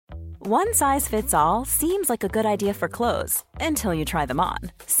One size fits all seems like a good idea for clothes until you try them on.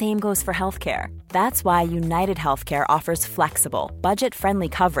 Same goes for healthcare. That's why United Healthcare offers flexible, budget-friendly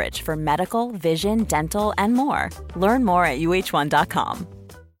coverage for medical, vision, dental, and more. Learn more at uh1.com.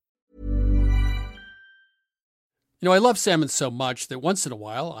 You know, I love salmon so much that once in a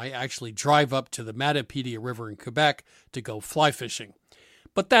while I actually drive up to the Matapedia River in Quebec to go fly fishing.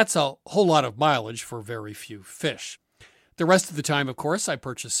 But that's a whole lot of mileage for very few fish. The rest of the time, of course, I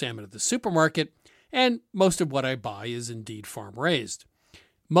purchase salmon at the supermarket, and most of what I buy is indeed farm-raised.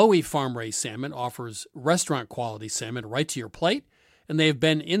 Mowi farm-raised salmon offers restaurant-quality salmon right to your plate, and they have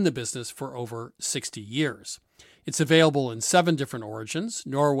been in the business for over 60 years. It's available in 7 different origins: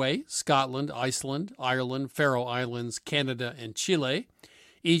 Norway, Scotland, Iceland, Ireland, Faroe Islands, Canada, and Chile.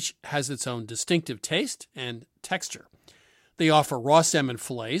 Each has its own distinctive taste and texture. They offer raw salmon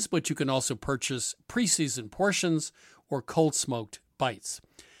fillets, but you can also purchase pre-seasoned portions or cold-smoked bites.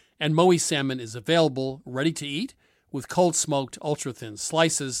 And Mowi salmon is available ready to eat with cold-smoked ultra-thin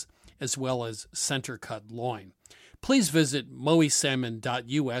slices as well as center-cut loin. Please visit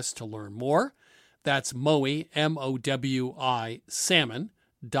mowisalmon.us to learn more. That's Mowi, M-O-W-I,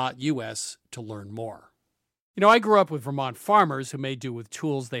 salmon.us to learn more. You know, I grew up with Vermont farmers who made do with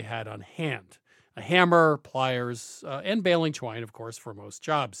tools they had on hand: a hammer, pliers, and baling twine, of course, for most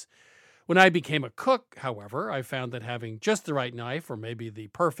jobs. When I became a cook, however, I found that having just the right knife or maybe the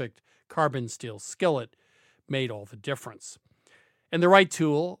perfect carbon steel skillet made all the difference. And the right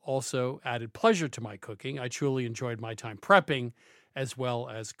tool also added pleasure to my cooking. I truly enjoyed my time prepping as well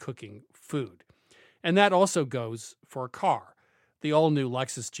as cooking food. And that also goes for a car. The all-new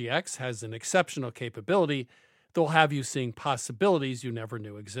Lexus GX has an exceptional capability that will have you seeing possibilities you never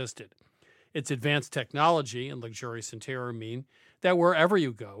knew existed. Its advanced technology and luxurious interior mean that wherever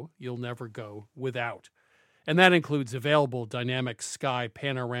you go, you'll never go without. And that includes available dynamic sky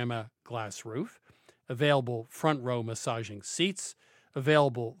panorama glass roof, available front row massaging seats,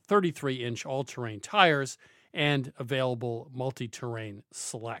 available 33-inch all-terrain tires, and available multi-terrain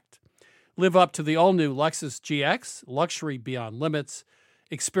select. Live up to the all-new Lexus GX, luxury beyond limits.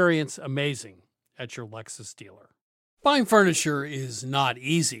 Experience amazing at your Lexus dealer. Buying furniture is not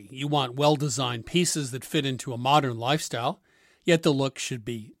easy. You want well-designed pieces that fit into a modern lifestyle, yet the look should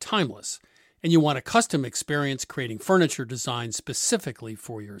be timeless. And you want a custom experience creating furniture designed specifically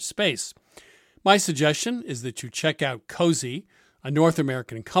for your space. My suggestion is that you check out Cozy, a North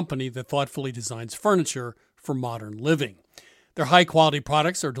American company that thoughtfully designs furniture for modern living. Their high-quality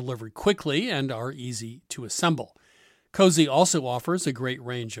products are delivered quickly and are easy to assemble. Cozy also offers a great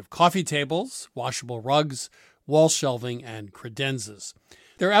range of coffee tables, washable rugs, wall shelving, and credenzas.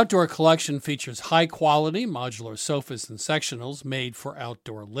 Their outdoor collection features high-quality modular sofas and sectionals made for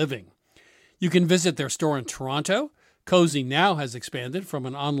outdoor living. You can visit their store in Toronto. Cozy now has expanded from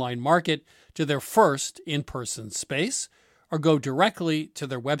an online market to their first in-person space, or go directly to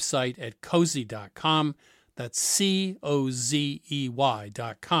their website at cozy.com. That's COZEY.com.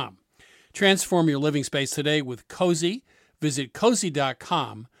 Transform your living space today with Cozy. Visit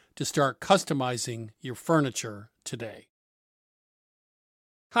cozy.com to start customizing your furniture today.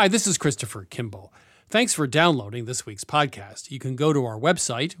 Hi, this is Christopher Kimball. Thanks for downloading this week's podcast. You can go to our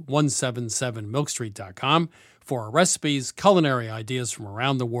website, 177milkstreet.com, for our recipes, culinary ideas from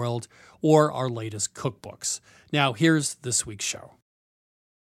around the world, or our latest cookbooks. Now, here's this week's show.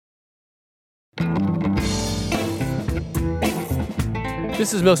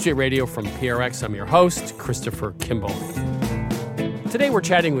 This is Milk Street Radio from PRX. I'm your host, Christopher Kimball. Today we're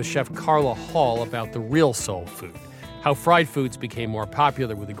chatting with Chef Carla Hall about the real soul food, how fried foods became more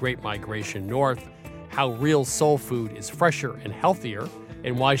popular with the Great Migration North, how real soul food is fresher and healthier,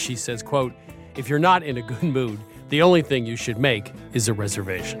 and why she says, quote, if you're not in a good mood, the only thing you should make is a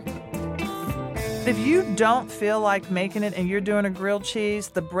reservation. If you don't feel like making it and you're doing a grilled cheese,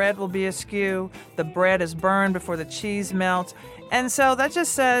 the bread will be askew, the bread is burned before the cheese melts, and so that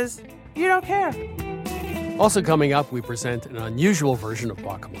just says you don't care. Also coming up, we present an unusual version of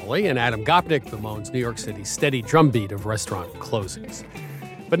guacamole, and Adam Gopnik bemoans New York City's steady drumbeat of restaurant closings.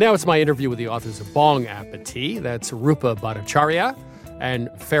 But now it's my interview with the authors of Bon Appetit. That's Rupa Bhattacharya and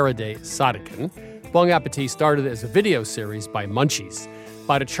Faraday Sadikin. Bon Appetit started as a video series by Munchies.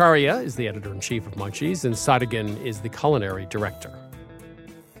 Bhattacharya is the editor-in-chief of Munchies, and Sadikin is the culinary director.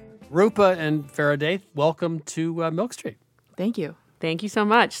 Rupa and Faraday, welcome to Milk Street. Thank you. Thank you so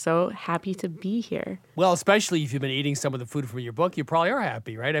much. So happy to be here. Well, especially if you've been eating some of the food from your book, you probably are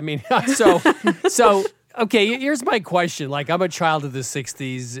happy, right? I mean, so okay, here's my question. Like, I'm a child of the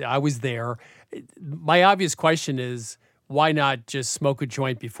 60s. I was there. My obvious question is, why not just smoke a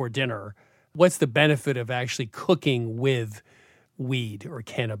joint before dinner? What's the benefit of actually cooking with weed or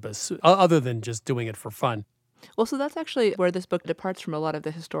cannabis, other than just doing it for fun? Well, so that's actually where this book departs from a lot of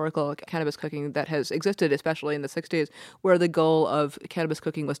the historical cannabis cooking that has existed, especially in the 60s, where the goal of cannabis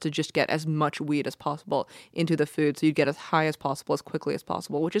cooking was to just get as much weed as possible into the food so you'd get as high as possible, as quickly as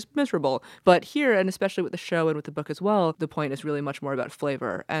possible, which is miserable. But here, and especially with the show and with the book as well, the point is really much more about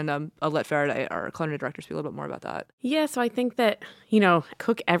flavor. And I'll let Faraday, our culinary director, speak a little bit more about that. Yeah, so I think that,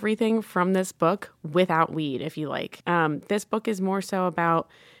 cook everything from this book without weed, if you like. This book is more so about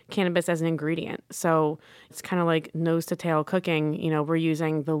cannabis as an ingredient. So it's kind of like nose to tail cooking. We're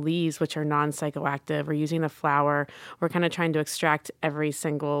using the leaves, which are non-psychoactive. We're using the flower. We're kind of trying to extract every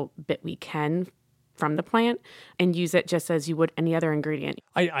single bit we can from the plant and use it just as you would any other ingredient.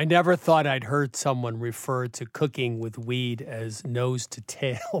 I never thought I'd heard someone refer to cooking with weed as nose to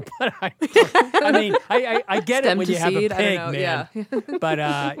tail, but I get it when you have a pig, man. Yeah.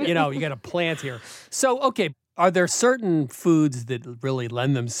 But, you got a plant here. So, okay, are there certain foods that really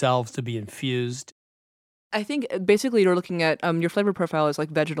lend themselves to be infused? I think basically you're looking at your flavor profile is like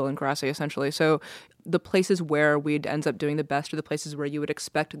vegetal and grassy, essentially. So the places where weed ends up doing the best are the places where you would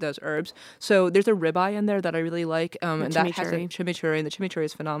expect those herbs. So there's a ribeye in there that I really like, and that has a chimichurri, and the chimichurri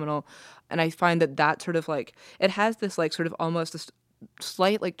is phenomenal. And I find that sort of like, it has this like sort of almost this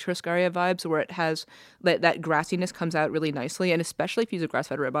slight like Churrascaria vibes where it has that grassiness comes out really nicely, and especially if you use a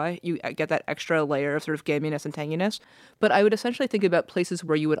grass-fed ribeye, you get that extra layer of sort of gaminess and tanginess. But I would essentially think about places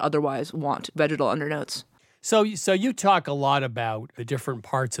where you would otherwise want vegetal undernotes. So you talk a lot about the different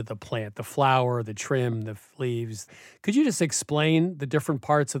parts of the plant, the flower, the trim, the leaves. Could you just explain the different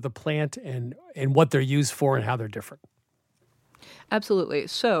parts of the plant and what they're used for and how they're different? Absolutely.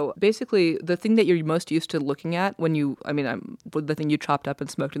 So basically, the thing that you're most used to looking at the thing you chopped up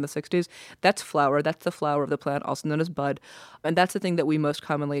and smoked in the 60s, that's flower. That's the flower of the plant, also known as bud. And that's the thing that we most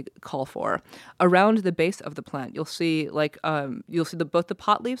commonly call for. Around the base of the plant, you'll see both the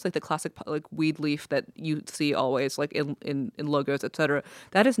pot leaves, like the classic like weed leaf that you see always like in logos, etc.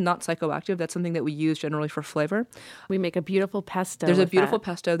 That is not psychoactive. That's something that we use generally for flavor. We make a beautiful pesto. There's a beautiful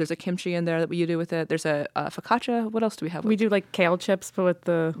pesto. There's a kimchi in there that we do with it. There's a focaccia. What else do we have? We do like kale chips, but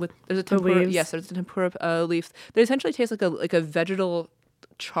there's a tempura. Yes, there's a tempura leaf. They essentially taste like a vegetal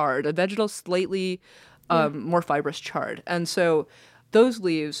chard, a vegetal slightly more fibrous chard, and so those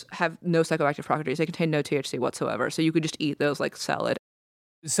leaves have no psychoactive properties. They contain no THC whatsoever, so you could just eat those like salad.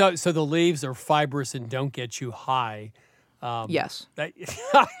 So the leaves are fibrous and don't get you high. Yes.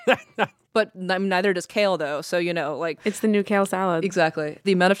 But neither does kale, though. So, it's the new kale salad. Exactly.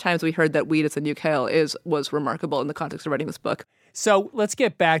 The amount of times we heard that weed is the new kale was remarkable in the context of writing this book. So let's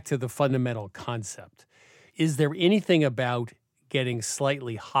get back to the fundamental concept. Is there anything about getting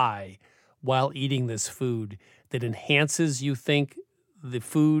slightly high while eating this food that enhances, you think, the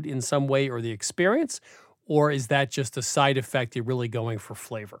food in some way or the experience? Or is that just a side effect? You're really going for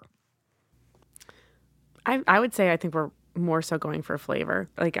flavor? I would say I think we're more so going for flavor.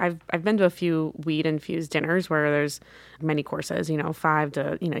 Like I've been to a few weed infused dinners where there's many courses, 5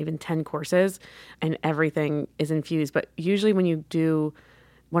 to even 10 courses, and everything is infused. But usually when you do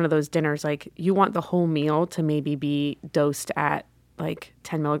one of those dinners, like you want the whole meal to maybe be dosed at like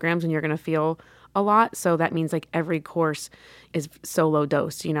 10 milligrams, and you're going to feel a lot. So that means like every course is so low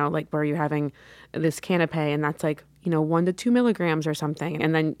dose, like where you're having this canapé and that's like 1 to 2 milligrams or something.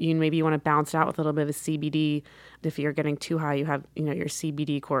 And then you want to balance it out with a little bit of a CBD. If you're getting too high, you have, your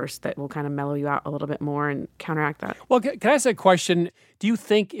CBD course that will kind of mellow you out a little bit more and counteract that. Well, can I ask a question? Do you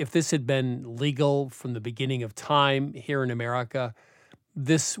think if this had been legal from the beginning of time here in America,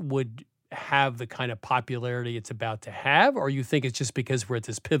 this would have the kind of popularity it's about to have? Or you think it's just because we're at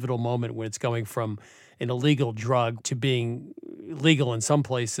this pivotal moment when it's going from an illegal drug to being legal in some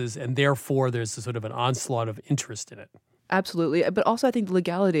places, and therefore there's a sort of an onslaught of interest in it? Absolutely. But also I think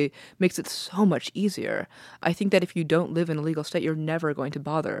legality makes it so much easier. I think that if you don't live in a legal state, you're never going to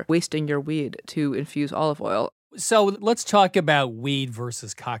bother wasting your weed to infuse olive oil. So let's talk about weed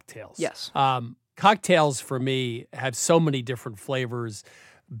versus cocktails. Yes. Cocktails for me have so many different flavors,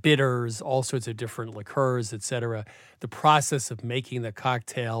 bitters, all sorts of different liqueurs, etc. The process of making the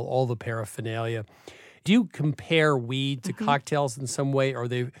cocktail, all the paraphernalia. Do you compare weed to cocktails in some way? Or are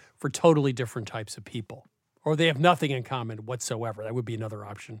they for totally different types of people? Or they have nothing in common whatsoever? That would be another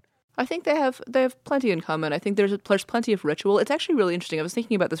option. I think they have plenty in common. I think there's plenty of ritual. It's actually really interesting. I was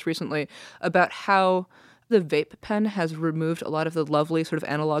thinking about this recently, about how the vape pen has removed a lot of the lovely sort of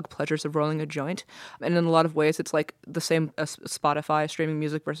analog pleasures of rolling a joint. And in a lot of ways, it's like the same as Spotify streaming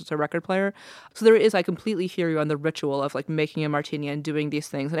music versus a record player. So I completely hear you on the ritual of like making a martini and doing these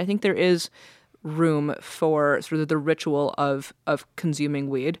things. And I think there is room for sort of the ritual of consuming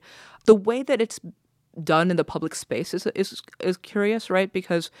weed. The way that it's done in the public space is curious, right?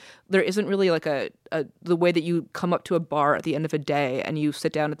 Because there isn't really like the way that you come up to a bar at the end of a day and you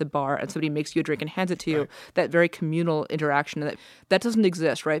sit down at the bar and somebody makes you a drink and hands it to you. Right. That very communal interaction that doesn't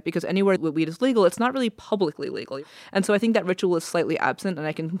exist, right? Because anywhere where weed is legal, it's not really publicly legal. And so I think that ritual is slightly absent, and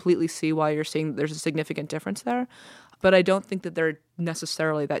I can completely see why you're saying there's a significant difference there. But I don't think that they're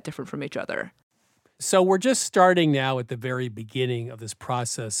necessarily that different from each other. So we're just starting now at the very beginning of this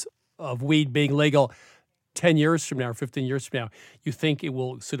process of weed being legal. 10 years from now or 15 years from now, you think it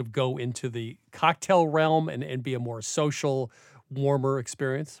will sort of go into the cocktail realm and be a more social, warmer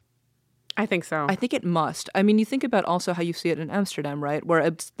experience? I think so. I think it must. I mean, you think about also how you see it in Amsterdam, right? Where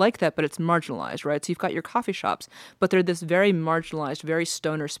it's like that, but it's marginalized, right? So you've got your coffee shops, but they're this very marginalized, very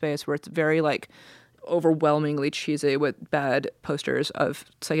stoner space where it's very like overwhelmingly cheesy with bad posters of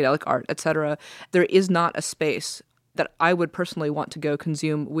psychedelic art, etc. There is not a space that I would personally want to go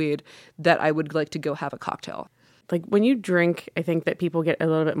consume weed that I would like to go have a cocktail. Like when you drink, I think that people get a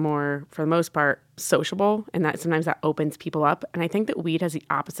little bit more, for the most part, sociable, and that sometimes that opens people up. And I think that weed has the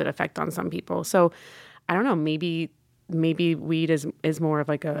opposite effect on some people. So I don't know, maybe weed is more of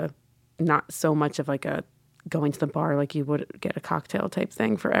like a, not so much of like a going to the bar like you would get a cocktail type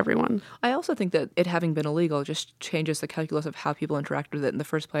thing for everyone. I also think that it having been illegal just changes the calculus of how people interact with it in the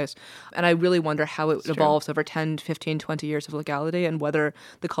first place. And I really wonder how it evolves over 10, 15, 20 years of legality and whether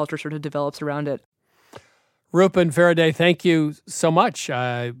the culture sort of develops around it. Rupa and Faraday, thank you so much.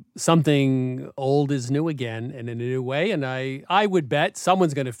 Something old is new again and in a new way. And I would bet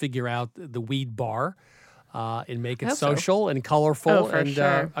someone's going to figure out the weed bar and make it social and colorful. Oh, for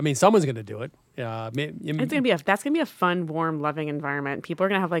sure. I mean, someone's going to do it. That's gonna be a fun, warm, loving environment. People are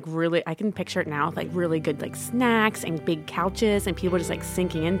gonna have like really, I can picture it now with like really good like snacks and big couches and people just like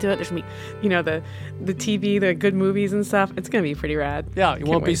sinking into it. There's gonna be, the TV, the good movies and stuff. It's gonna be pretty rad. Yeah, it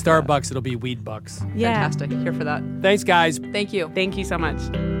won't be Starbucks, it'll be Weed Bucks. Yeah. Fantastic. Here for that. Thanks, guys. Thank you. Thank you so much.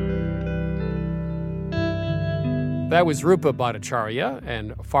 That was Rupa Bhattacharya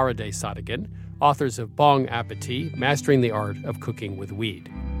and Faraday Sadigan, authors of Bong Appetit, Mastering the Art of Cooking with Weed.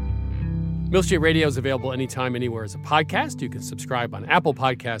 Milk Street Radio is available anytime, anywhere as a podcast. You can subscribe on Apple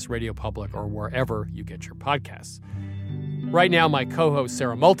Podcasts, Radio Public, or wherever you get your podcasts. Right now, my co-host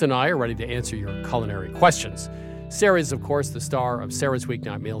Sarah Moulton and I are ready to answer your culinary questions. Sarah is, of course, the star of Sarah's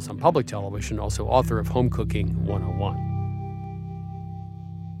Weeknight Meals on public television, also author of Home Cooking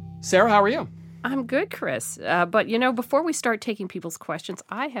 101. Sarah, how are you? I'm good, Chris. But, before we start taking people's questions,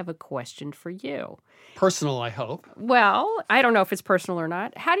 I have a question for you. Personal, I hope. Well, I don't know if it's personal or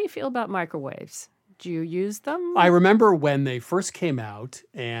not. How do you feel about microwaves? Do you use them? I remember when they first came out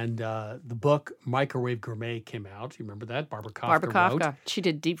and the book Microwave Gourmet came out. You remember that? Barbara Kafka wrote. She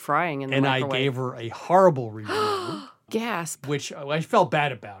did deep frying in the microwave. And I gave her a horrible review. Gasp. Which I felt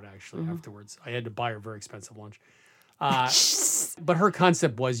bad about, actually, afterwards. I had to buy her a very expensive lunch. But her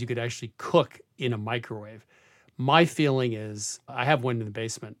concept was you could actually cook in a microwave. My feeling is, I have one in the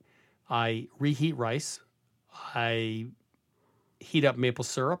basement. I reheat rice. I heat up maple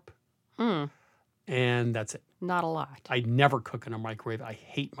syrup. And that's it. Not a lot. I never cook in a microwave. I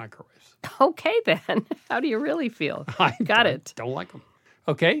hate microwaves. Okay, then. How do you really feel? Got it. Don't like them.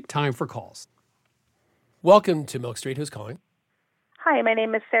 Okay, time for calls. Welcome to Milk Street. Who's calling? Hi, my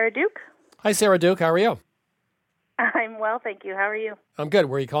name is Sarah Duke. Hi, Sarah Duke. How are you? I'm well, thank you. How are you? I'm good.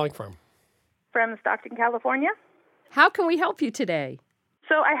 Where are you calling from? From Stockton, California. How can we help you today?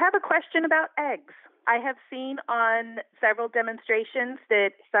 So I have a question about eggs. I have seen on several demonstrations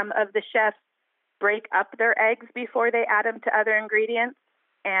that some of the chefs break up their eggs before they add them to other ingredients,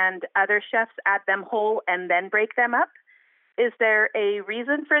 and other chefs add them whole and then break them up. Is there a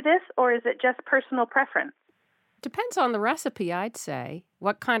reason for this, or is it just personal preference? Depends on the recipe, I'd say.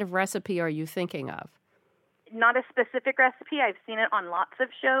 What kind of recipe are you thinking of? Not a specific recipe. I've seen it on lots of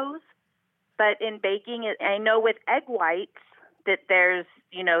shows. But in baking, I know with egg whites that there's,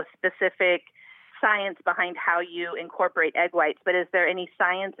 specific science behind how you incorporate egg whites. But is there any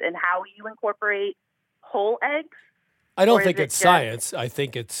science in how you incorporate whole eggs? I don't think it's science. I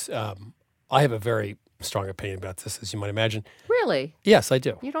think it's, I have a very strong opinion about this, as you might imagine. Really? Yes, I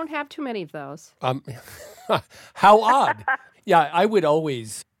do. You don't have too many of those. How odd. Yeah, I would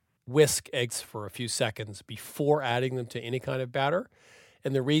always whisk eggs for a few seconds before adding them to any kind of batter.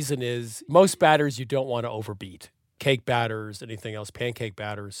 And the reason is most batters you don't want to overbeat. Cake batters, anything else, pancake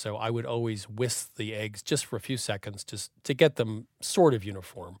batters. So I would always whisk the eggs just for a few seconds just to get them sort of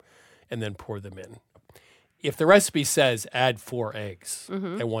uniform and then pour them in. If the recipe says add 4 eggs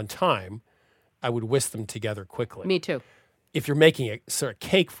at one time, I would whisk them together quickly. Me too. If you're making a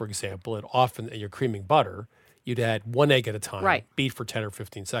cake, for example, and often you're creaming butter, you'd add 1 egg at a time, beat for 10 or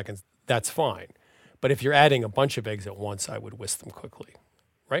 15 seconds. That's fine. But if you're adding a bunch of eggs at once, I would whisk them quickly,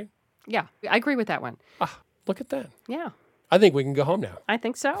 right? Yeah, I agree with that one. Look at that. Yeah, I think we can go home now. I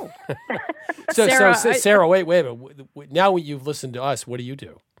think so. Sarah, wait a minute. Now you've listened to us, what do you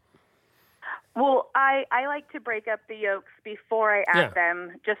do? Well, I like to break up the yolks before I add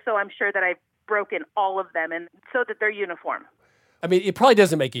them, just so I'm sure that I've broken all of them and so that they're uniform. I mean, it probably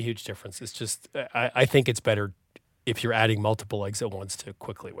doesn't make a huge difference. It's just, I think it's better if you're adding multiple eggs at once to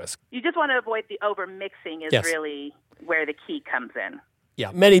quickly whisk. You just want to avoid the over mixing is really where the key comes in.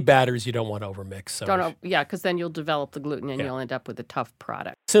 Yeah, many batters you don't want to overmix. So because then you'll develop the gluten and you'll end up with a tough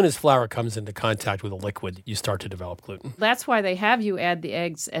product. As soon as flour comes into contact with a liquid, you start to develop gluten. That's why they have you add the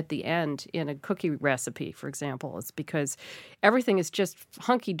eggs at the end in a cookie recipe, for example. It's because everything is just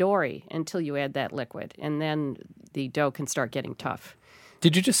hunky-dory until you add that liquid, and then the dough can start getting tough.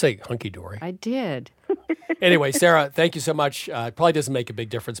 Did you just say hunky-dory? I did. Anyway, Sarah, thank you so much. It probably doesn't make a big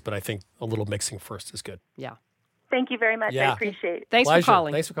difference, but I think a little mixing first is good. Yeah. Thank you very much. I appreciate it. Thanks Pleasure. for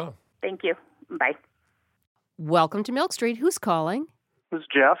calling. Thanks for calling. Thank you. Bye. Welcome to Milk Street. Who's calling? This is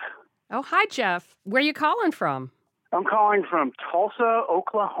Jeff. Oh, hi, Jeff. Where are you calling from? I'm calling from Tulsa,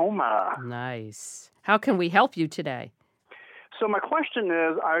 Oklahoma. Nice. How can we help you today? So my question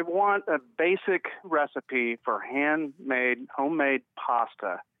is, I want a basic recipe for homemade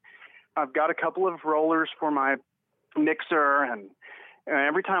pasta. I've got a couple of rollers for my mixer, and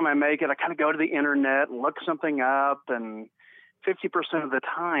every time I make it, I kind of go to the internet and look something up, and 50% of the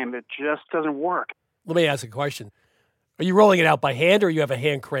time, it just doesn't work. Let me ask a question. Are you rolling it out by hand, or you have a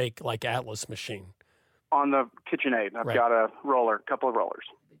hand crank like Atlas machine? On the KitchenAid, I've got a couple of rollers.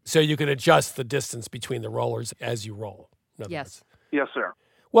 So you can adjust the distance between the rollers as you roll. Yes. Yes, sir.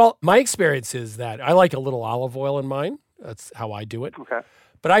 Well, my experience is that I like a little olive oil in mine. That's how I do it. Okay.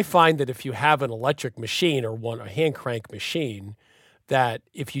 But I find that if you have an electric machine or a hand crank machine, that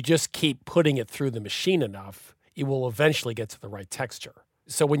if you just keep putting it through the machine enough, it will eventually get to the right texture.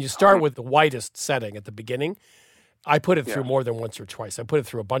 So when you start with the whitest setting at the beginning, I put it through more than once or twice. I put it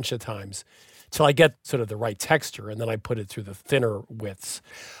through a bunch of times till I get sort of the right texture, and then I put it through the thinner widths.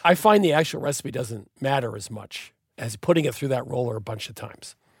 I find the actual recipe doesn't matter as much as putting it through that roller a bunch of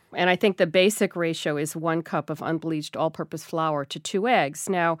times. And I think the basic ratio is 1 cup of unbleached all-purpose flour to 2 eggs.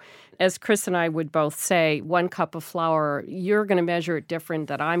 Now, as Chris and I would both say, 1 cup of flour, you're going to measure it different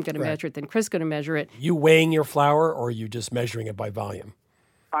than I'm going to measure it, than Chris is going to measure it. You weighing your flour, or are you just measuring it by volume?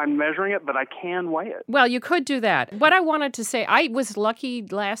 I'm measuring it, but I can weigh it. Well, you could do that. What I wanted to say, I was lucky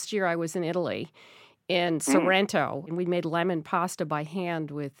last year I was in Italy, in Sorrento, and we made lemon pasta by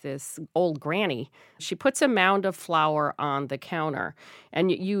hand with this old granny. She puts a mound of flour on the counter,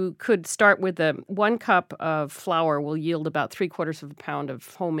 and you could start with 1 cup of flour will yield about 3/4 of a pound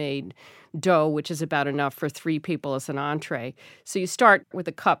of homemade dough, which is about enough for 3 people as an entree. So you start with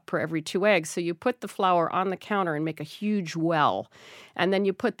a cup per every 2 eggs. So you put the flour on the counter and make a huge well. And then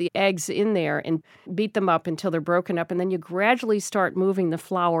you put the eggs in there and beat them up until they're broken up. And then you gradually start moving the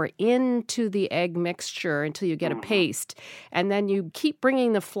flour into the egg mixture until you get a paste. And then you keep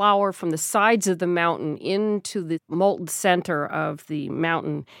bringing the flour from the sides of the mountain into the molten center of the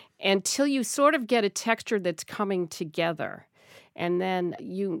mountain until you sort of get a texture that's coming together. And then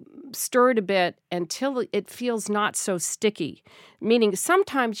you stir it a bit until it feels not so sticky, meaning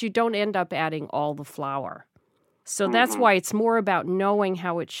sometimes you don't end up adding all the flour. So that's why it's more about knowing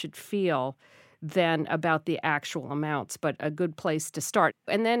how it should feel than about the actual amounts, but a good place to start.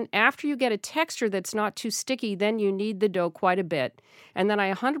 And then after you get a texture that's not too sticky, then you knead the dough quite a bit. And then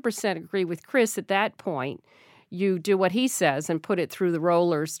I 100% agree with Chris at that point. You do what he says and put it through the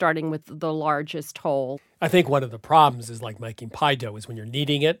roller, starting with the largest hole. I think one of the problems is like making pie dough is when you're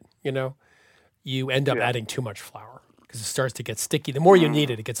kneading it, you end up adding too much flour because it starts to get sticky. The more you knead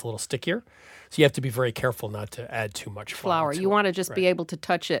it, it gets a little stickier. So you have to be very careful not to add too much flour. You want to just be able to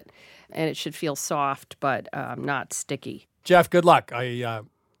touch it, and it should feel soft but not sticky. Jeff, good luck. I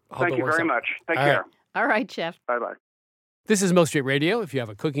hope Thank you very much. Take care. All right, Jeff. Bye-bye. This is Milk Street Radio. If you have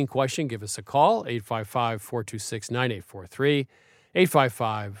a cooking question, give us a call, 855-426-9843,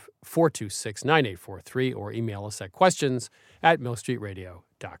 855-426-9843, or email us at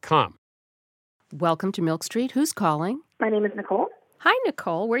questions@milkstreetradio.com. Welcome to Milk Street. Who's calling? My name is Nicole. Hi,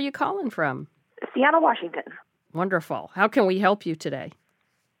 Nicole. Where are you calling from? Seattle, Washington. Wonderful. How can we help you today?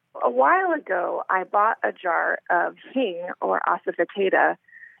 A while ago, I bought a jar of hing, or asafoetida.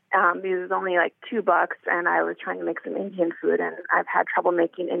 It was only like $2, and I was trying to make some Indian food, and I've had trouble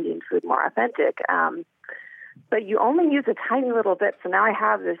making Indian food more authentic. But you only use a tiny little bit, so now I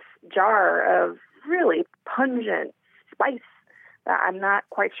have this jar of really pungent spice that I'm not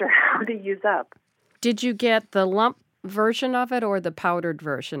quite sure how to use up. Did you get the lump version of it or the powdered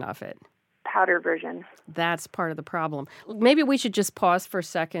version of it? powder version. That's part of the problem. Maybe we should just pause for a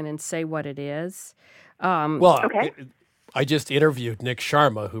second and say what it is. Okay. I just interviewed Nick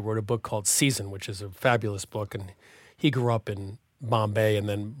Sharma, who wrote a book called Season, which is a fabulous book, and he grew up in Bombay and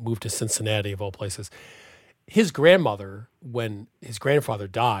then moved to Cincinnati, of all places. His grandmother, when his grandfather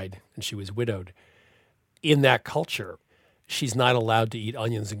died and she was widowed, in that culture, she's not allowed to eat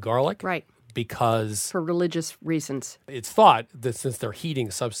onions and garlic. Right. Because for religious reasons. It's thought that since they're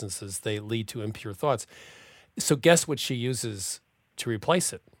heating substances, they lead to impure thoughts. So guess what she uses to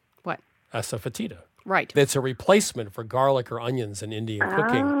replace it? What? Asafoetida. Right. That's a replacement for garlic or onions in Indian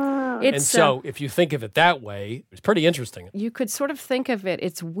cooking. It's, and so if you think of it that way, it's pretty interesting. You could sort of think of it.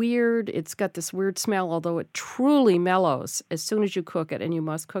 It's weird. It's got this weird smell, although it truly mellows as soon as you cook it, and you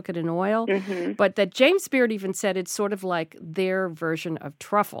must cook it in oil. Mm-hmm. But that James Beard even said it's sort of like their version of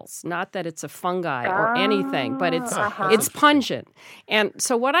truffles. Not that it's a fungi or anything, but it's pungent. And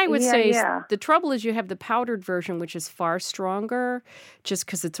so what I would say is the trouble is you have the powdered version, which is far stronger, just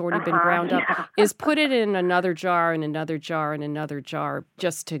because it's already been ground up, is put it in another jar and another jar and another jar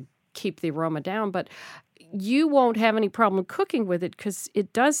just to keep the aroma down, but you won't have any problem cooking with it because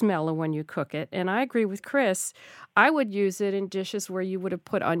it does mellow when you cook it. And I agree with Chris. I would use it in dishes where you would have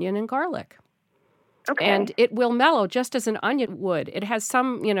put onion and garlic. Okay. And it will mellow just as an onion would. It has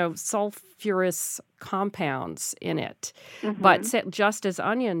some, sulfurous compounds in it, but just as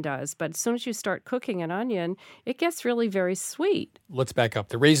onion does. But as soon as you start cooking an onion, it gets really very sweet. Let's back up.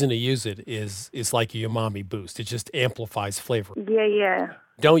 The reason to use it is like a umami boost. It just amplifies flavor. Yeah.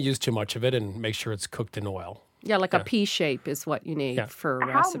 Don't use too much of it and make sure it's cooked in oil. Yeah, like a pea shape is what you need for a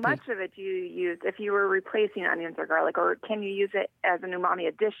recipe. How much of it do you use if you were replacing onions or garlic, or can you use it as an umami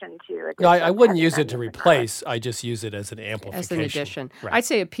addition to? No, I wouldn't use it to replace. I just use it as an amplification. As an addition. Right. I'd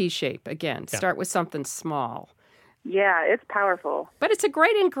say a pea shape, again. Yeah. Start with something small. Yeah, it's powerful. But it's a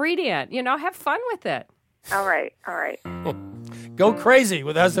great ingredient. Have fun with it. All right. Go crazy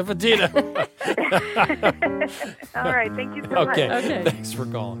with asafoetida. All right, thank you so much. Okay. Thanks for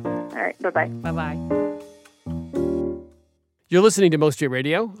calling. All right, bye-bye. Bye-bye. You're listening to Most J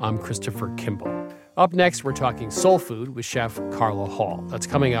Radio. I'm Christopher Kimball. Up next, we're talking soul food with chef Carla Hall. That's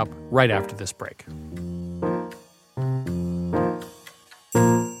coming up right after this break.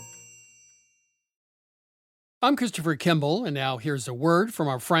 I'm Christopher Kimball, and now here's a word from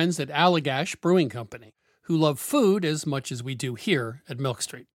our friends at Allagash Brewing Company, who love food as much as we do here at Milk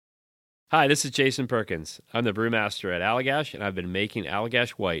Street. Hi, this is Jason Perkins. I'm the brewmaster at Allagash, and I've been making Allagash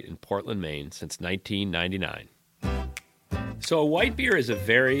White in Portland, Maine since 1999. So a white beer is a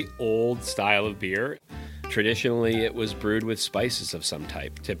very old style of beer. Traditionally, it was brewed with spices of some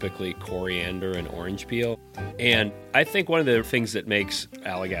type, typically coriander and orange peel. And I think one of the things that makes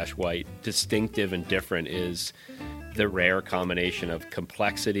Allagash White distinctive and different is the rare combination of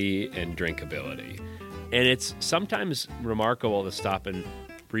complexity and drinkability. And it's sometimes remarkable to stop and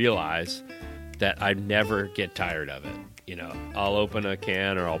realize that I never get tired of it. I'll open a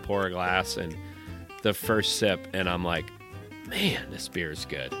can or I'll pour a glass, and the first sip, and I'm like, man, this beer is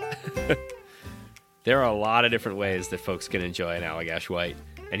good. There are a lot of different ways that folks can enjoy an Allagash White,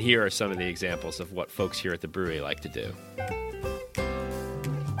 and here are some of the examples of what folks here at the brewery like to do.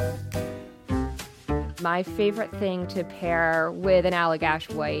 My favorite thing to pair with an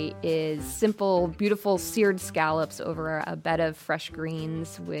Allagash White is simple, beautiful seared scallops over a bed of fresh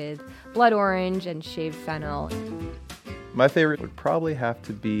greens with blood orange and shaved fennel. My favorite would probably have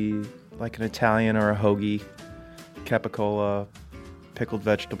to be like an Italian or a hoagie, capicola, pickled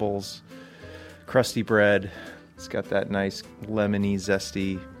vegetables, crusty bread. It's got that nice lemony,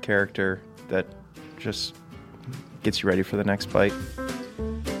 zesty character that just gets you ready for the next bite.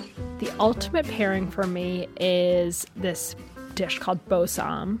 The ultimate pairing for me is this dish called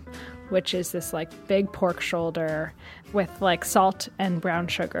bosam, which is this big pork shoulder with salt and brown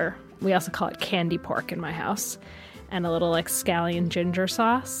sugar. We also call it candy pork in my house, and a little scallion ginger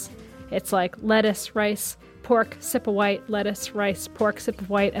sauce. It's lettuce, rice, pork, sip of white, lettuce, rice, pork, sip of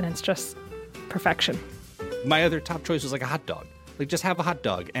white, and it's just perfection. My other top choice was a hot dog. Just have a hot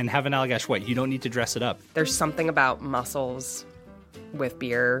dog and have an Allagash White. You don't need to dress it up. There's something about mussels with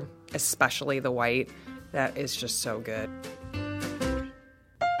beer, especially the white, that is just so good. I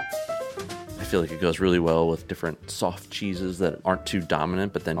feel like it goes really well with different soft cheeses that aren't too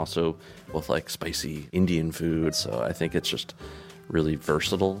dominant, but then also with spicy Indian food. So I think it's just really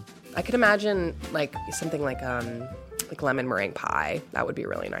versatile. I could imagine something like lemon meringue pie. That would be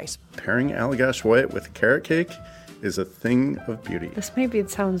really nice. Pairing Allagash White with carrot cake is a thing of beauty. This maybe it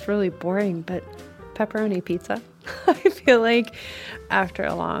sounds really boring, but pepperoni pizza. I feel like after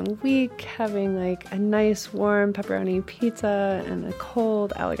a long week, having like a nice warm pepperoni pizza and a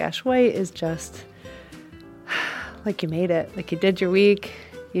cold Allagash White is just like you made it. Like you did your week.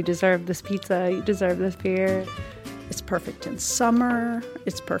 You deserve this pizza. You deserve this beer. It's perfect in summer.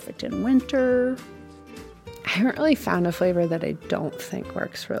 It's perfect in winter. I haven't really found a flavor that I don't think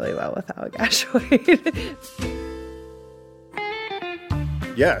works really well with Allagash White.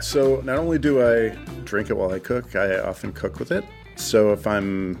 Yeah, so not only do I drink it while I cook, I often cook with it. So if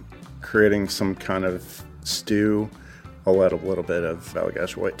I'm creating some kind of stew, I'll add a little bit of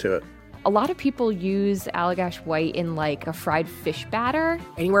Allagash White to it. A lot of people use Allagash White in like a fried fish batter.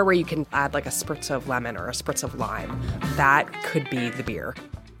 Anywhere where you can add like a spritz of lemon or a spritz of lime, that could be the beer.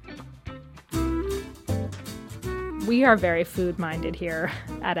 We are very food-minded here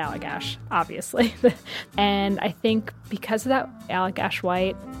at Allagash, obviously. And I think because of that, Allagash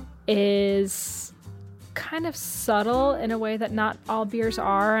White is kind of subtle in a way that not all beers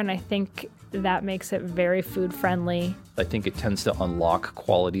are, and I think that makes it very food-friendly. I think it tends to unlock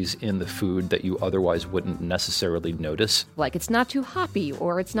qualities in the food that you otherwise wouldn't necessarily notice. Like it's not too hoppy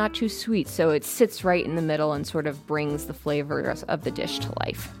or it's not too sweet, so it sits right in the middle and sort of brings the flavors of the dish to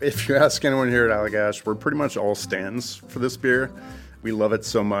life. If you ask anyone here at Allagash, we're pretty much all stands for this beer. We love it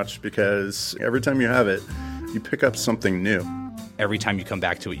so much because every time you have it, you pick up something new. Every time you come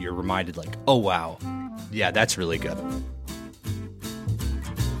back to it, you're reminded like, oh wow, yeah, that's really good.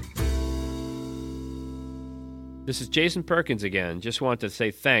 This is Jason Perkins again. Just want to say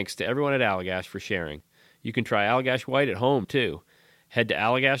thanks to everyone at Allagash for sharing. You can try Allagash White at home, too. Head to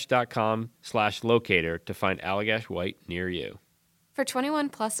allagash.com/locator to find Allagash White near you. For 21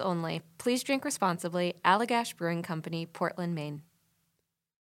 plus only, please drink responsibly. Allagash Brewing Company, Portland, Maine.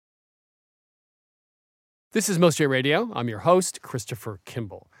 This is Most J Radio. I'm your host, Christopher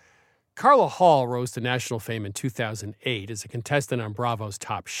Kimball. Carla Hall rose to national fame in 2008 as a contestant on Bravo's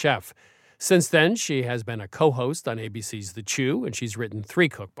Top Chef. Since then, she has been a co-host on ABC's The Chew, and she's written 3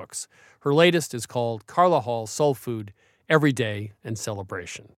 cookbooks. Her latest is called Carla Hall Soul Food, Every Day and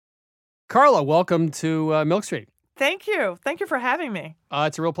Celebration. Carla, welcome to Milk Street. Thank you. Thank you for having me.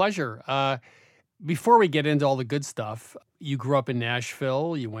 It's a real pleasure. Before we get into all the good stuff, you grew up in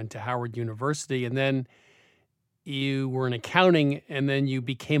Nashville, you went to Howard University, and then you were in accounting, and then you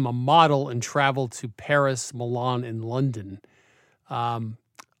became a model and traveled to Paris, Milan, and London.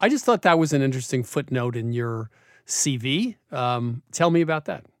 I just thought that was an interesting footnote in your CV. Tell me about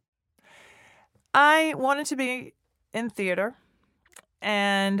that. I wanted to be in theater,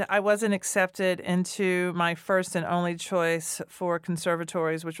 and I wasn't accepted into my first and only choice for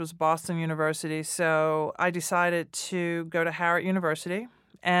conservatories, which was Boston University. So I decided to go to Howard University,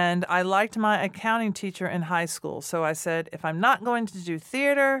 and I liked my accounting teacher in high school. So I said, if I'm not going to do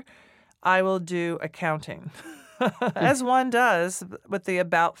theater, I will do accounting. As one does with the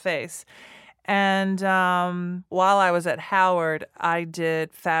about face. And while I was at Howard, I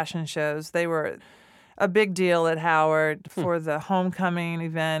did fashion shows. They were a big deal at Howard for the homecoming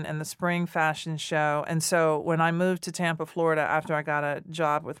event and the spring fashion show. And so when I moved to Tampa, Florida, after I got a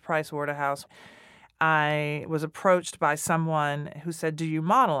job with Price Waterhouse, I was approached by someone who said, do you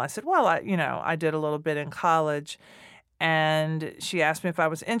model? I said, well, I did a little bit in college. And she asked me if I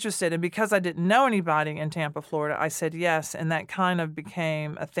was interested. And because I didn't know anybody in Tampa, Florida, I said yes. And that kind of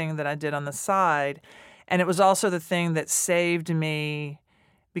became a thing that I did on the side. And it was also the thing that saved me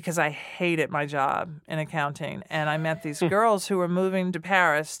because I hated my job in accounting. And I met these girls who were moving to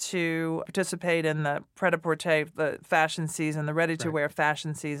Paris to participate in the pret-a-porter, the fashion season, the ready-to-wear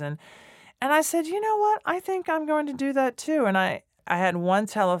fashion season. And I said, you know what? I think I'm going to do that too. And I had one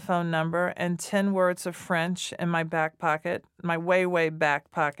telephone number and 10 words of French in my back pocket, my way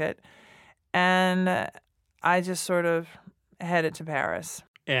back pocket. And I just sort of headed to Paris.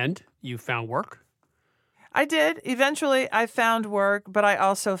 And you found work? I did. Eventually, I found work, but I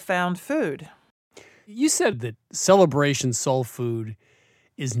also found food. You said that celebration soul food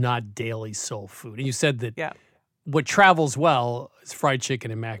is not daily soul food. And you said that what travels well is fried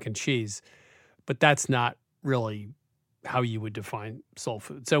chicken and mac and cheese, but that's not really how you would define soul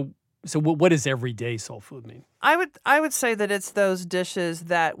food. So what does everyday soul food mean? I would say that it's those dishes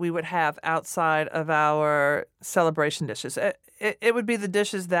that we would have outside of our celebration dishes. It would be the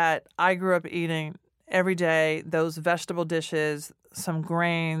dishes that I grew up eating every day, those vegetable dishes, some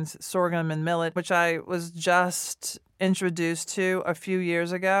grains, sorghum and millet, which I was just introduced to a few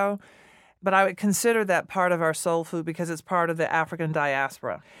years ago. But I would consider that part of our soul food because it's part of the African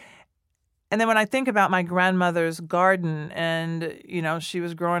diaspora. And then when I think about my grandmother's garden and, she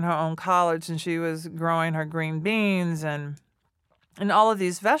was growing her own collards and she was growing her green beans and all of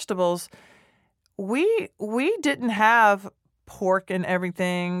these vegetables, we didn't have pork and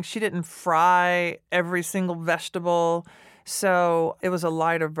everything. She didn't fry every single vegetable. So it was a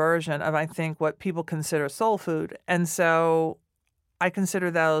lighter version of, I think, what people consider soul food. And so I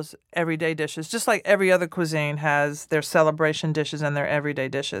consider those everyday dishes, just like every other cuisine has their celebration dishes and their everyday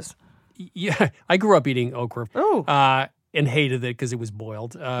dishes. Yeah, I grew up eating okra and hated it because it was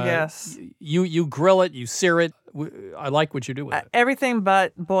boiled. Yes. You grill it, you sear it. I like what you do with it. Everything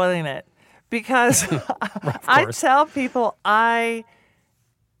but boiling it. Because I tell people I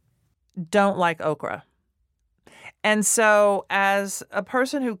don't like okra. And so as a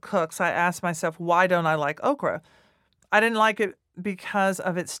person who cooks, I ask myself, why don't I like okra? I didn't like it because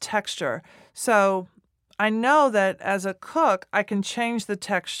of its texture. So I know that as a cook, I can change the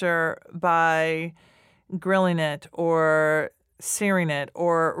texture by grilling it or searing it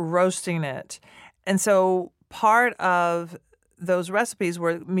or roasting it. And so part of those recipes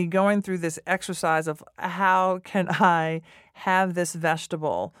were me going through this exercise of how can I have this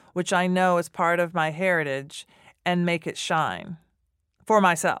vegetable, which I know is part of my heritage, and make it shine for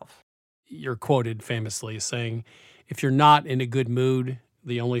myself. You're quoted famously as saying, if you're not in a good mood,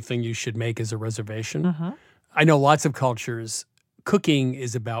 the only thing you should make is a reservation. Mm-hmm. I know lots of cultures, cooking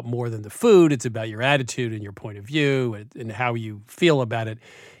is about more than the food. It's about your attitude and your point of view and how you feel about it.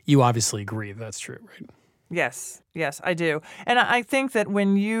 You obviously agree that's true, right? Yes, I do. And I think that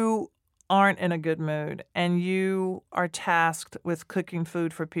when you aren't in a good mood and you are tasked with cooking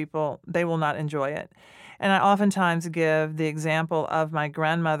food for people, they will not enjoy it. And I oftentimes give the example of my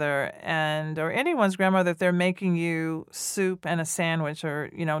grandmother or anyone's grandmother, if they're making you soup and a sandwich or,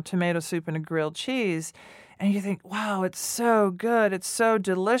 tomato soup and a grilled cheese, and you think, wow, it's so good, it's so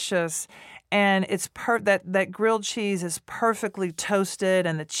delicious, and it's that grilled cheese is perfectly toasted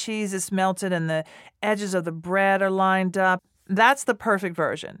and the cheese is melted and the edges of the bread are lined up. That's the perfect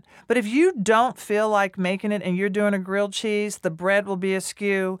version. But if you don't feel like making it and you're doing a grilled cheese, the bread will be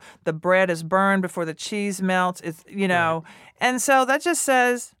askew. The bread is burned before the cheese melts. It's, right. And so that just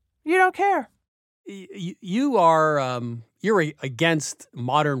says you don't care. You're against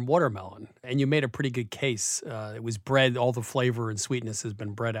modern watermelon, and you made a pretty good case. It was bred, all the flavor and sweetness has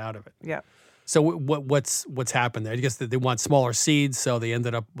been bred out of it. Yeah. So what's happened there? I guess that they want smaller seeds, so they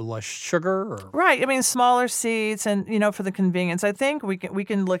ended up with less sugar? Or? Right. I mean, smaller seeds and, for the convenience. I think we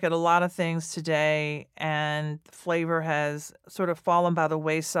can look at a lot of things today, and flavor has sort of fallen by the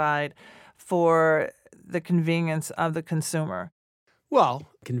wayside for the convenience of the consumer. Well,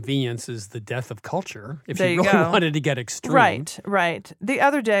 convenience is the death of culture, if there you really wanted to get extreme. Right. The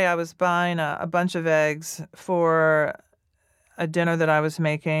other day I was buying a bunch of eggs for a dinner that I was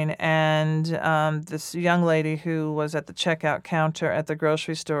making, and this young lady who was at the checkout counter at the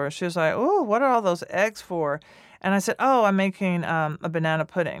grocery store, she was like, "Oh, what are all those eggs for?" And I said, "Oh, I'm making a banana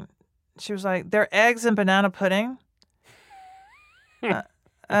pudding." She was like, "They're eggs in banana pudding?" I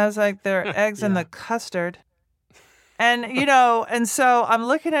was like, "They're eggs in the custard." And, and so I'm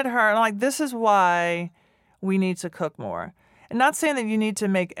looking at her and I'm like, this is why we need to cook more. And not saying that you need to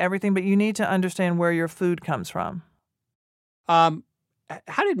make everything, but you need to understand where your food comes from. How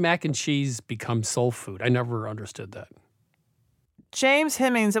did mac and cheese become soul food? I never understood that. James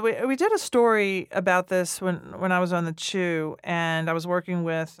Hemings, we did a story about this when I was on the Chew, and I was working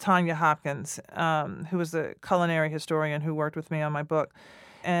with Tanya Hopkins, who was the culinary historian who worked with me on my book.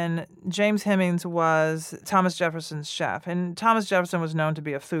 And James Hemings was Thomas Jefferson's chef, and Thomas Jefferson was known to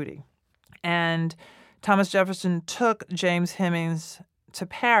be a foodie. And Thomas Jefferson took James Hemings to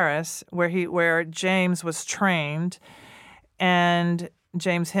Paris, where James was trained, and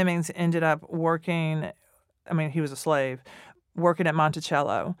James Hemings ended up working, he was a slave, working at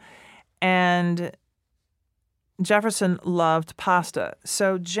Monticello. And Jefferson loved pasta.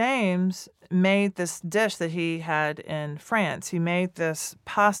 So James made this dish that he had in France. He made this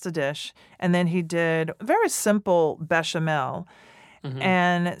pasta dish, and then he did a very simple bechamel. Mm-hmm.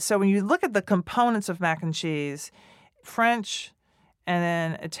 And so when you look at the components of mac and cheese, French and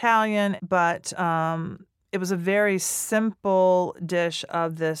then Italian, but it was a very simple dish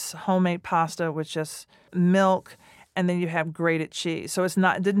of this homemade pasta with just milk, and then you have grated cheese. So it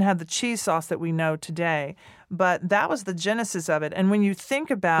didn't have the cheese sauce that we know today, but that was the genesis of it. And when you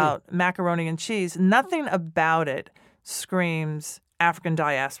think about macaroni and cheese, nothing about it screams African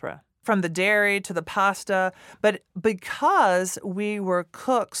diaspora. From the dairy to the pasta, but because we were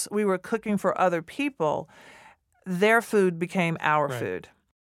cooks, we were cooking for other people, their food became our food.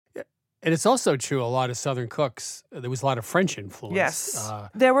 And it's also true, a lot of Southern cooks, there was a lot of French influence. Yes.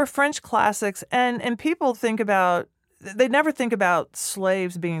 There were French classics, and people they never think about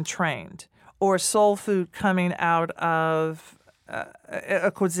slaves being trained or soul food coming out of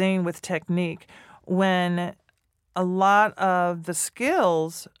a cuisine with technique. when a lot of the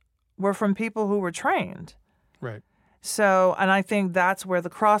skills were from people who were trained. Right. So, and I think that's where the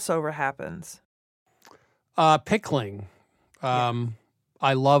crossover happens. Pickling.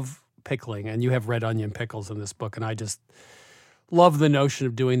 I love pickling, and you have red onion pickles in this book, and I just love the notion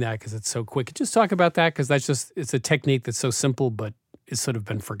of doing that because it's so quick. Just talk about that because it's a technique that's so simple, but it's sort of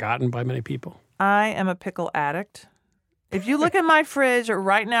been forgotten by many people. I am a pickle addict. If you look at my fridge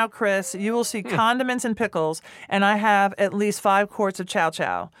right now, Chris, you will see condiments and pickles, and I have at least 5 quarts of chow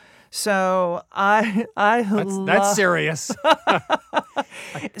chow. So that's serious.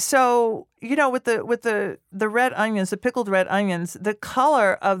 So, with the red onions, the pickled red onions, the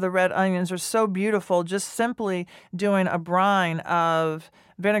color of the red onions are so beautiful. Just simply doing a brine of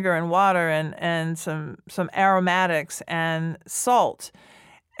vinegar and water and some aromatics and salt.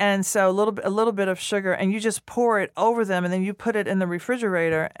 And so a little bit of sugar, and you just pour it over them, and then you put it in the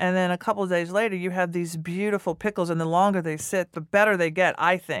refrigerator, and then a couple of days later, you have these beautiful pickles, and the longer they sit, the better they get,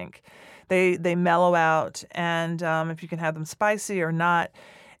 I think. They mellow out, and if you can have them spicy or not.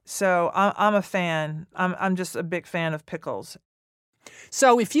 So I'm a fan. I'm just a big fan of pickles.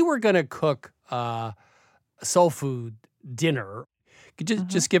 So if you were going to cook a soul food dinner, could you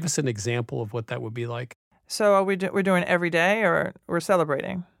just give us an example of what that would be like? So are we're doing every day, or we're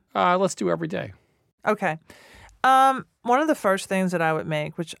celebrating? Let's do every day. Okay. One of the first things that I would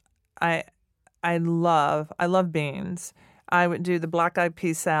make, which I love beans. I would do the black-eyed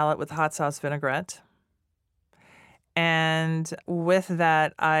pea salad with hot sauce vinaigrette. And with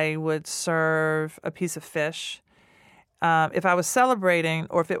that, I would serve a piece of fish. If I was celebrating,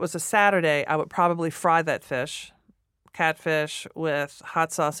 or if it was a Saturday, I would probably fry that fish, catfish with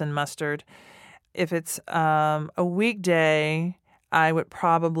hot sauce and mustard. If it's a weekday, I would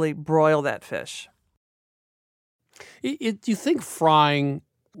probably broil that fish. Do you think frying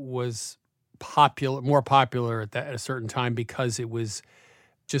was more popular at a certain time because it was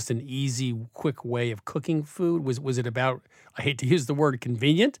just an easy, quick way of cooking food? Was it about, I hate to use the word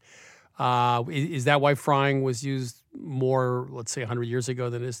convenient? Is that why frying was used more, let's say, 100 years ago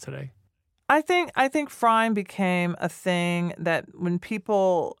than it is today? I think frying became a thing that when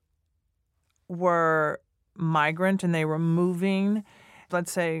people were migrant and they were moving,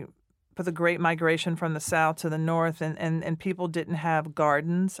 let's say, for the Great Migration from the south to the north, and people didn't have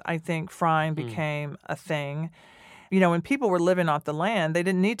gardens, I think frying became a thing. When people were living off the land, they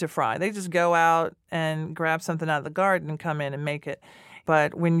didn't need to fry. They just go out and grab something out of the garden and come in and make it.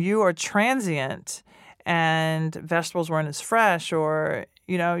 But when you are transient and vegetables weren't as fresh, or,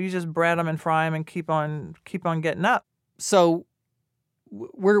 you just bread them and fry them and keep on getting up. So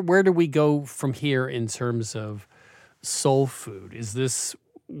where do we go from here in terms of soul food? Is this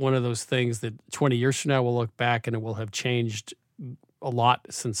one of those things that 20 years from now we'll look back and it will have changed a lot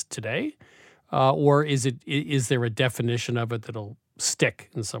since today? Or is there a definition of it that'll stick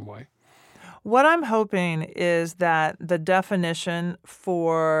in some way? What I'm hoping is that the definition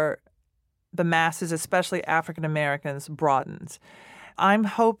for the masses, especially African Americans, broadens. I'm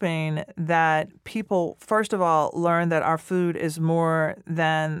hoping that people, first of all, learn that our food is more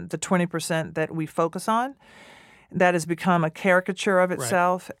than the 20% that we focus on. That has become a caricature of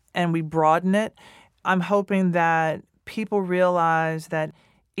itself, and we broaden it. I'm hoping that people realize that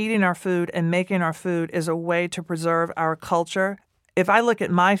eating our food and making our food is a way to preserve our culture. If I look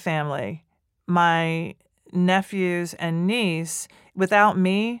at my family, my nephews and niece, without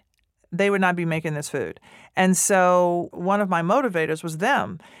me, they would not be making this food. And so one of my motivators was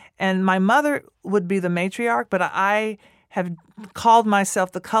them. And my mother would be the matriarch, but I have called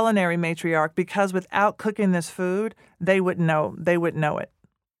myself the culinary matriarch because without cooking this food, they wouldn't know it.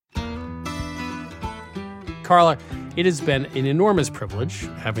 Carla, it has been an enormous privilege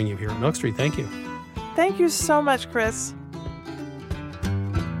having you here at Milk Street. Thank you. Thank you so much, Chris.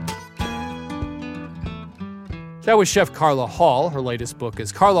 That was Chef Carla Hall. Her latest book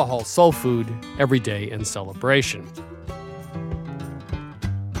is Carla Hall Soul Food, Every Day in Celebration.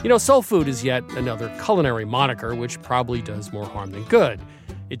 Soul food is yet another culinary moniker which probably does more harm than good.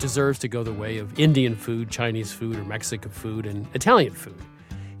 It deserves to go the way of Indian food, Chinese food, or Mexican food, and Italian food.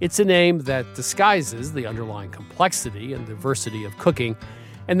 It's a name that disguises the underlying complexity and diversity of cooking,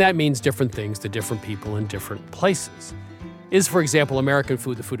 and that means different things to different people in different places. Is, for example, American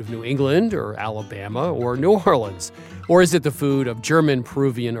food the food of New England or Alabama or New Orleans? Or is it the food of German,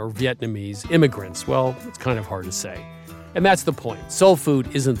 Peruvian, or Vietnamese immigrants? Well, it's kind of hard to say. And that's the point. Soul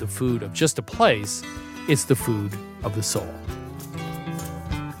food isn't the food of just a place, it's the food of the soul.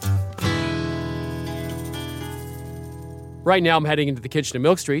 Right now, I'm heading into the kitchen of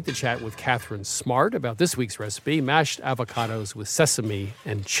Milk Street to chat with Catherine Smart about this week's recipe, mashed avocados with sesame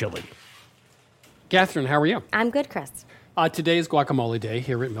and chili. Catherine, how are you? I'm good, Chris. Today is Guacamole Day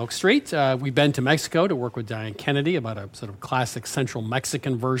here at Milk Street. We've been to Mexico to work with Diane Kennedy about a sort of classic Central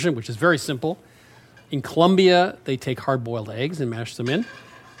Mexican version, which is very simple. In Colombia, they take hard-boiled eggs and mash them in.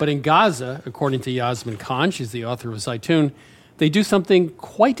 But in Gaza, according to Yasmin Khan, she's the author of Zaytun, they do something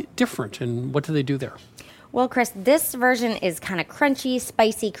quite different. And what do they do there? Well, Chris, this version is kind of crunchy,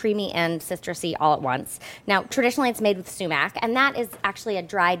 spicy, creamy, and citrusy all at once. Now, traditionally it's made with sumac, and that is actually a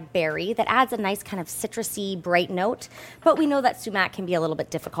dried berry that adds a nice kind of citrusy, bright note. But we know that sumac can be a little bit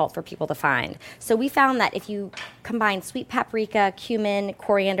difficult for people to find. So we found that if you combine sweet paprika, cumin,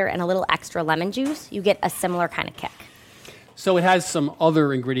 coriander, and a little extra lemon juice, you get a similar kind of kick. So it has some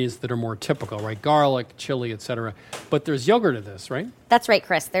other ingredients that are more typical, right? Garlic, chili, etc. But there's yogurt in this, right? That's right,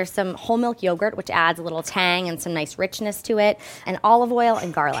 Chris. There's some whole milk yogurt, which adds a little tang and some nice richness to it, and olive oil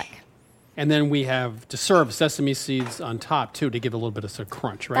and garlic. And then we have, to serve, sesame seeds on top, too, to give a little bit of sort of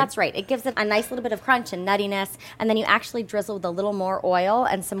crunch, right? That's right. It gives it a nice little bit of crunch and nuttiness, and then you actually drizzle with a little more oil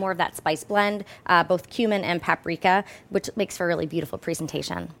and some more of that spice blend, both cumin and paprika, which makes for a really beautiful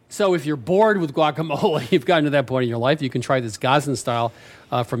presentation. So if you're bored with guacamole, you've gotten to that point in your life, you can try this Gazan style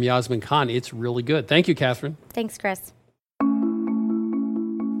from Yasmin Khan. It's really good. Thank you, Catherine. Thanks, Chris.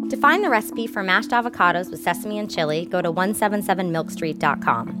 To find the recipe for mashed avocados with sesame and chili, go to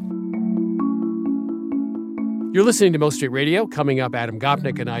 177milkstreet.com. You're listening to Milk Street Radio. Coming up, Adam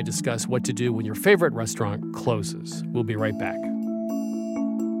Gopnik and I discuss what to do when your favorite restaurant closes. We'll be right back.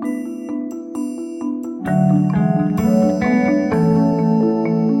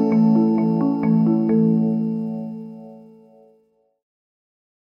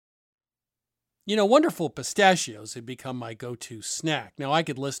 You know, Wonderful Pistachios have become my go-to snack. Now, I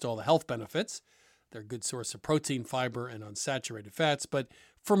could list all the health benefits. They're a good source of protein, fiber, and unsaturated fats. But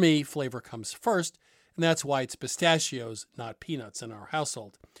for me, flavor comes first. And that's why it's pistachios, not peanuts, in our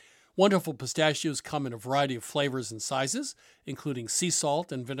household. Wonderful Pistachios come in a variety of flavors and sizes, including sea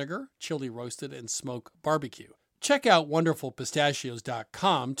salt and vinegar, chili roasted, and smoke barbecue. Check out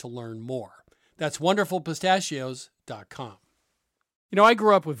wonderfulpistachios.com to learn more. That's wonderfulpistachios.com. You know, I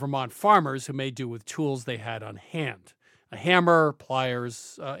grew up with Vermont farmers who made do with tools they had on hand. A hammer,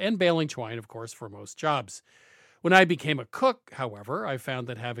 pliers, and baling twine, of course, for most jobs. When I became a cook, however, I found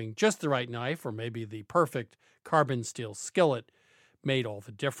that having just the right knife or maybe the perfect carbon steel skillet made all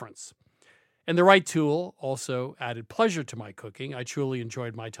the difference. And the right tool also added pleasure to my cooking. I truly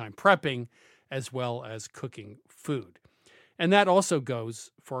enjoyed my time prepping as well as cooking food. And that also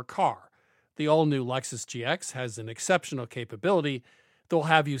goes for a car. The all-new Lexus GX has an exceptional capability that will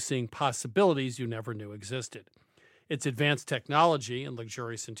have you seeing possibilities you never knew existed. Its advanced technology and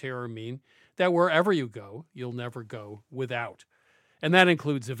luxurious interior mean that wherever you go, you'll never go without. And that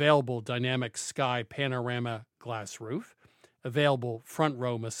includes available dynamic sky panorama glass roof, available front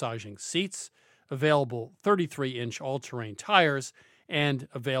row massaging seats, available 33-inch all-terrain tires, and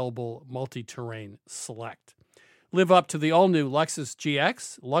available multi-terrain select. Live up to the all-new Lexus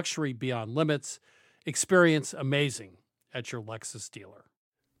GX, luxury beyond limits. Experience amazing at your Lexus dealer.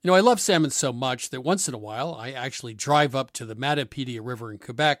 You know, I love salmon so much that once in a while I actually drive up to the Matapedia River in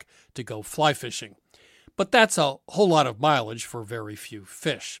Quebec to go fly fishing. But that's a whole lot of mileage for very few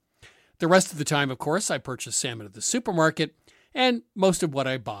fish. The rest of the time, of course, I purchase salmon at the supermarket, and most of what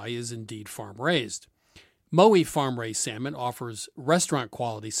I buy is indeed farm-raised. Mowi farm-raised salmon offers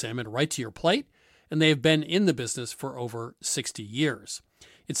restaurant-quality salmon right to your plate, and they have been in the business for over 60 years.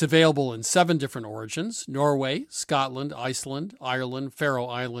 It's available in 7 different origins: Norway, Scotland, Iceland, Ireland, Faroe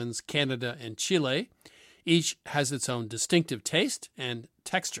Islands, Canada, and Chile. Each has its own distinctive taste and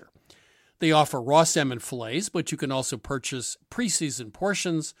texture. They offer raw salmon fillets, but you can also purchase pre-seasoned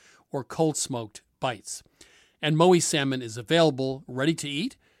portions or cold-smoked bites. And Mowi salmon is available ready to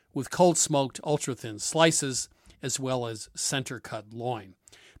eat with cold-smoked ultra-thin slices as well as center-cut loin.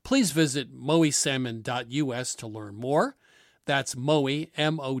 Please visit mowisalmon.us to learn more. That's Mowi,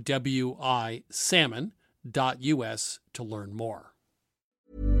 M-O-W-I, salmon.us to learn more.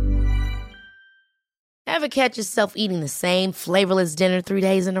 Ever catch yourself eating the same flavorless dinner 3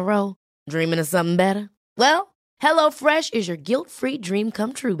 days in a row? Dreaming of something better? Well, HelloFresh is your guilt-free dream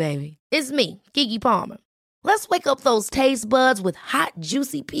come true, baby. It's me, Keke Palmer. Let's wake up those taste buds with hot,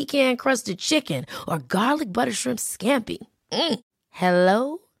 juicy pecan-crusted chicken or garlic butter shrimp scampi.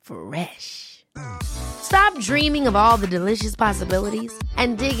 Hello Fresh. Stop dreaming of all the delicious possibilities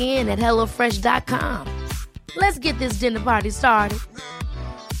and dig in at HelloFresh.com. Let's get this dinner party started.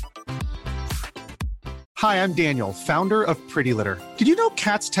 Hi, I'm Daniel, founder of Pretty Litter. Did you know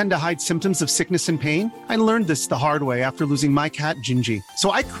cats tend to hide symptoms of sickness and pain? I learned this the hard way after losing my cat, Gingy.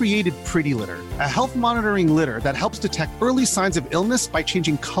 So I created Pretty Litter, a health monitoring litter that helps detect early signs of illness by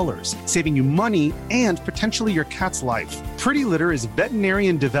changing colors, saving you money and potentially your cat's life. Pretty Litter is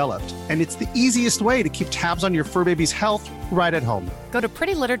veterinarian developed, and it's the easiest way to keep tabs on your fur baby's health right at home. Go to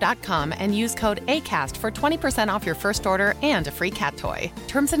prettylitter.com and use code ACAST for 20% off your first order and a free cat toy.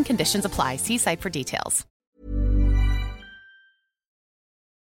 Terms and conditions apply. See site for details.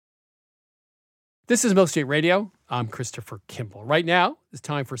 This is Milk Street Radio. I'm Christopher Kimball. Right now, it's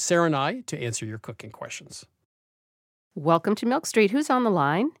time for Sarah and I to answer your cooking questions. Welcome to Milk Street. Who's on the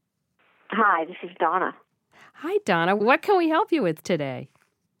line? Hi, this is Donna. Hi, Donna. What can we help you with today?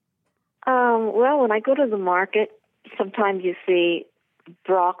 Well, when I go to the market, sometimes you see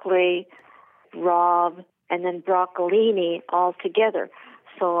broccoli, rabe, and then broccolini all together.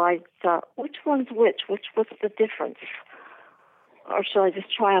 So I thought, which one's which? What's the difference? Or shall I just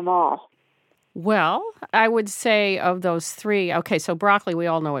try them all? Well, I would say of those three, okay, so broccoli, we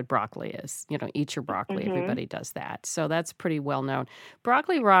all know what broccoli is. You know, eat your broccoli. Mhm. Everybody does that. So that's pretty well known.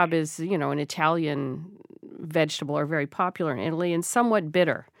 Broccoli rabe is, an Italian vegetable or very popular in Italy and somewhat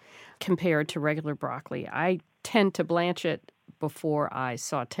bitter compared to regular broccoli. I tend to blanch it before I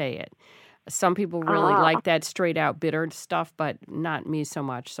saute it. Some people really like that straight out bitter stuff, but not me so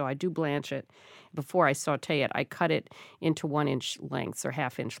much. So I do blanch it before I saute it. I cut it into 1-inch lengths or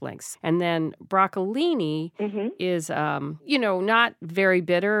half-inch lengths. And then broccolini is, not very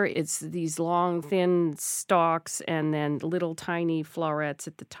bitter. It's these long, thin stalks and then little tiny florets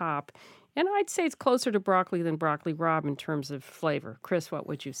at the top. And I'd say it's closer to broccoli than broccoli rabe in terms of flavor. Chris, what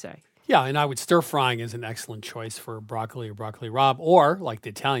would you say? Yeah, and I would stir frying is an excellent choice for broccoli or broccoli rabe, or like the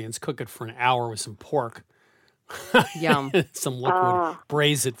Italians, cook it for an hour with some pork. Yum. Some liquid,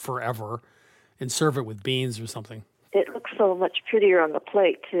 braise it forever, and serve it with beans or something. It looks so much prettier on the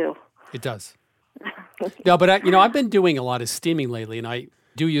plate, too. It does. No, but I've been doing a lot of steaming lately, and I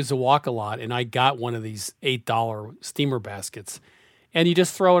do use a wok a lot, and I got one of these $8 steamer baskets, and you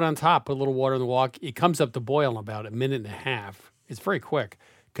just throw it on top, put a little water in the wok. It comes up to boil in about a minute and a half. It's very quick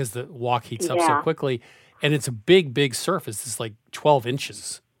because the wok heats up so quickly, and it's a big, big surface. It's like 12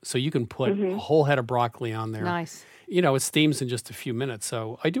 inches, so you can put a whole head of broccoli on there. Nice. It steams in just a few minutes,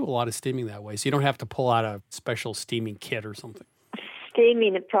 so I do a lot of steaming that way, so you don't have to pull out a special steaming kit or something.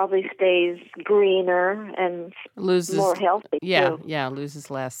 Steaming, it probably stays greener and more healthy, too. Yeah, loses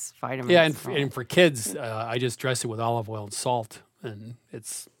less vitamins. Yeah, and for kids, I just dress it with olive oil and salt, and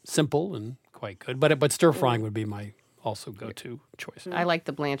it's simple and quite good. But stir frying would be my also go-to choice. I like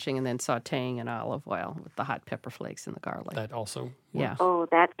the blanching and then sautéing in olive oil with the hot pepper flakes and the garlic. That also works. Yeah. Oh,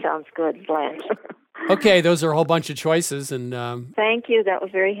 that sounds good, Blanche. Okay, those are a whole bunch of choices. And Thank you. That was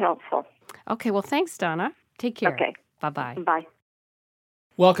very helpful. Okay, well, thanks, Donna. Take care. Okay. Bye-bye. Bye.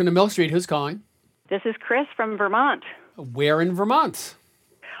 Welcome to Milk Street. Who's calling? This is Chris from Vermont. Where in Vermont?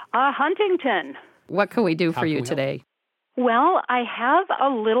 Huntington. What can we do for you today? Well, I have a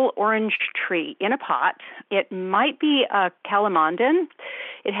little orange tree in a pot. It might be a calamondin.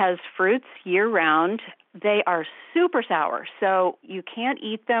 It has fruits year-round. They are super sour, so you can't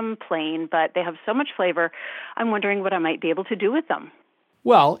eat them plain, but they have so much flavor. I'm wondering what I might be able to do with them.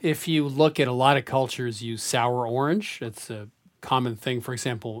 Well, if you look at a lot of cultures use sour orange. It's a common thing, for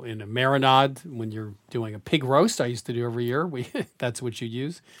example, in a marinade, when you're doing a pig roast, I used to do every year. That's what you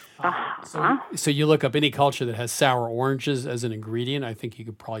use. So you look up any culture that has sour oranges as an ingredient. I think you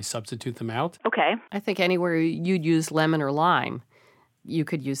could probably substitute them out. Okay. I think anywhere you'd use lemon or lime, you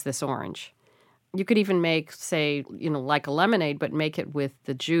could use this orange. You could even make, say, like a lemonade, but make it with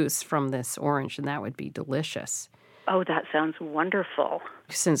the juice from this orange, and that would be delicious. Oh, that sounds wonderful.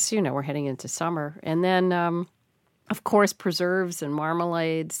 Since, we're heading into summer. And then, of course, preserves and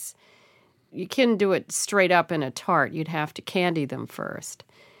marmalades. You can do it straight up in a tart. You'd have to candy them first.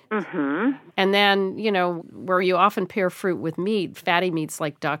 Mm-hmm. And then, where you often pair fruit with meat, fatty meats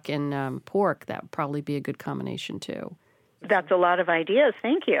like duck and pork, that would probably be a good combination, too. That's a lot of ideas.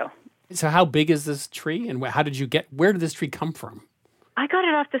 Thank you. So how big is this tree, and where did this tree come from? I got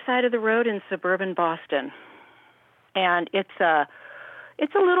it off the side of the road in suburban Boston. And it's a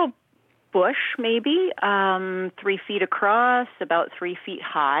little bush, maybe 3 feet across, about 3 feet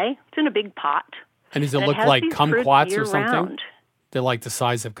high. It's in a big pot. And does it look like kumquats or something? They're like the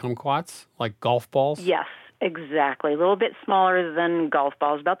size of kumquats, like golf balls? Yes, exactly. A little bit smaller than golf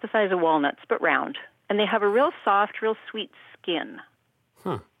balls, about the size of walnuts, but round. And they have a real soft, real sweet skin.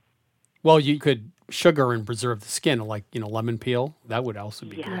 Huh. Well, you could sugar and preserve the skin, like, lemon peel. That would also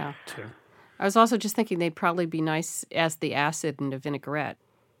be good, too. I was also just thinking they'd probably be nice as the acid in a vinaigrette.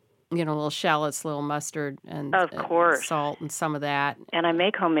 little shallots, little mustard, and of course, salt, and some of that. And I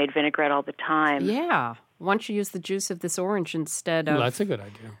make homemade vinaigrette all the time. Yeah. Why don't you use the juice of this orange instead of that's a good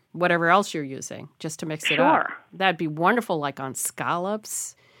idea. Whatever else you're using, just to mix it up. That'd be wonderful, like on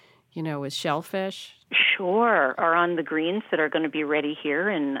scallops, with shellfish. Sure. Or on the greens that are going to be ready here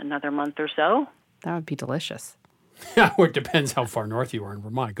in another month or so. That would be delicious. Yeah, or it depends how far north you are in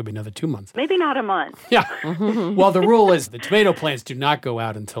Vermont. It could be another 2 months. Maybe not a month. Yeah. Well, the rule is the tomato plants do not go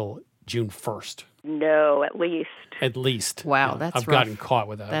out until June 1st. No, at least. At least. Wow, that's I've rough. gotten caught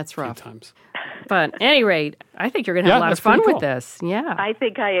with that That's a few rough. times. But at any rate, I think you're going to have a lot of fun with this. Yeah. I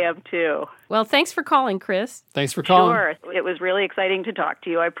think I am too. Well, thanks for calling, Chris. Thanks for calling. Sure. It was really exciting to talk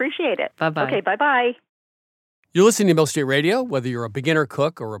to you. I appreciate it. Bye-bye. Okay, bye-bye. You're listening to Milk Street Radio. Whether you're a beginner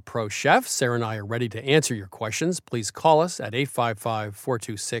cook or a pro chef, Sarah and I are ready to answer your questions. Please call us at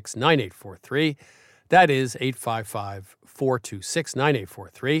 855-426-9843. That is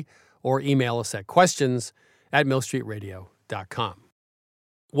 855-426-9843. Or email us at questions@milkstreetradio.com.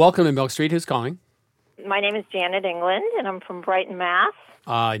 Welcome to Milk Street. Who's calling? My name is Janet England, and I'm from Brighton, Mass.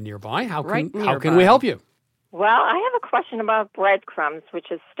 Nearby. How can nearby. we help you? Well, I have a question about breadcrumbs, which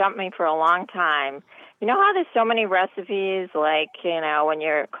has stumped me for a long time. You know how there's so many recipes, like, when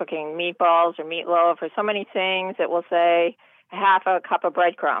you're cooking meatballs or meatloaf or so many things, it will say half a cup of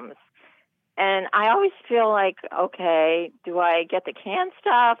breadcrumbs. And I always feel like, okay, do I get the canned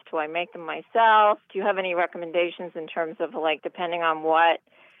stuff? Do I make them myself? Do you have any recommendations in terms of, like, depending on what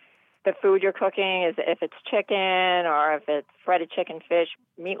the food you're cooking is, if it's chicken or if it's breaded chicken, fish,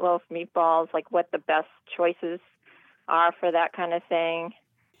 meatloaf, meatballs, like what the best choices are for that kind of thing?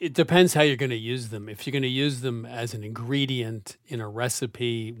 It depends how you're going to use them. If you're going to use them as an ingredient in a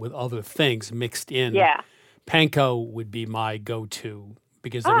recipe with other things mixed in, panko would be my go-to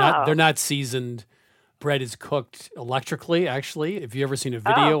because they're not seasoned. Bread is cooked electrically, actually. If you've ever seen a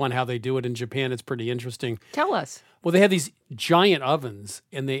video on how they do it in Japan, it's pretty interesting. Tell us. Well, they have these giant ovens,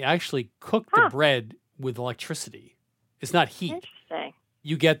 and they actually cook the bread with electricity. It's not heat. Interesting.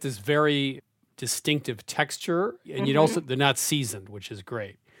 You get this very distinctive texture, and they're not seasoned, which is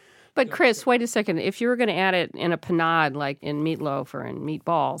great. But Chris, wait a second. If you were going to add it in a panade, like in meatloaf or in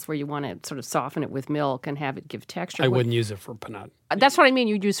meatballs, where you want to sort of soften it with milk and have it give texture, I wouldn't use it for panade. That's what I mean.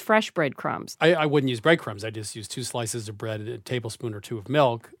 You'd use fresh breadcrumbs. I wouldn't use breadcrumbs. I just use 2 slices of bread, a tablespoon or 2 of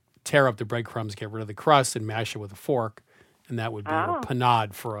milk, tear up the breadcrumbs, get rid of the crust, and mash it with a fork, and that would be a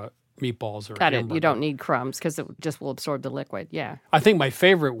panade for a meatballs or Got it. hamburger. You don't need crumbs because it just will absorb the liquid. Yeah. I think my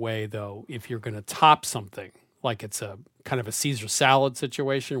favorite way, though, if you're going to top something, like it's a kind of a Caesar salad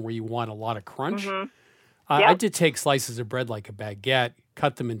situation where you want a lot of crunch, I did take slices of bread like a baguette,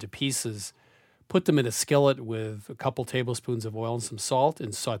 cut them into pieces, put them in a skillet with a couple tablespoons of oil and some salt,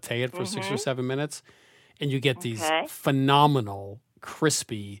 and saute it for 6 or 7 minutes, and you get these phenomenal,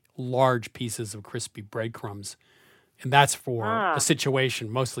 crispy, large pieces of crispy breadcrumbs. And that's for a situation,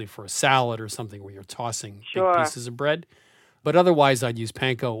 mostly for a salad or something where you're tossing big pieces of bread. But otherwise, I'd use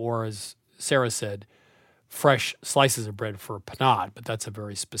panko or, as Sarah said, fresh slices of bread for a panade. But that's a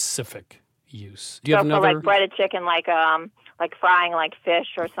very specific use. Do you have another? For like breaded chicken, like frying like fish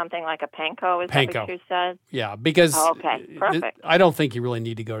or something like a panko, is that what you said? Yeah, because perfect. I don't think you really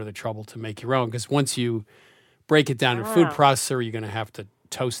need to go to the trouble to make your own, because once you break it down in a food processor, you're going to have to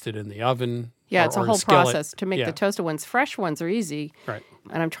toast it in the oven. Yeah, it's a whole process to make the toasted ones. Fresh ones are easy. Right.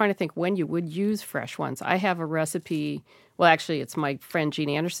 And I'm trying to think when you would use fresh ones. I have a recipe. Well, actually, it's my friend Jean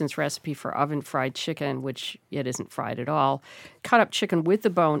Anderson's recipe for oven-fried chicken, which it isn't fried at all. Cut up chicken with the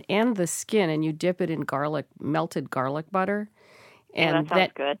bone and the skin, and you dip it in melted garlic butter. And that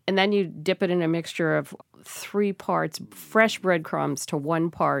sounds good. And then you dip it in a mixture of 3 parts fresh breadcrumbs to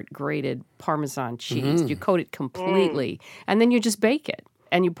 1 part grated Parmesan cheese. You coat it completely, and then you just bake it.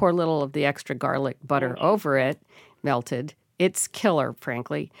 And you pour a little of the extra garlic butter over it, melted. It's killer,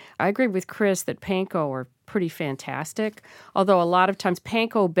 frankly. I agree with Chris that panko are pretty fantastic, although a lot of times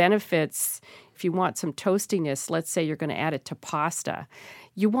panko benefits if you want some toastiness. Let's say you're going to add it to pasta.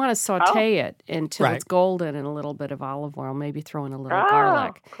 You want to saute it until it's golden and a little bit of olive oil, maybe throw in a little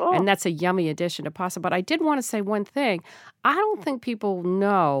garlic. Cool. And that's a yummy addition to pasta. But I did want to say one thing. I don't think people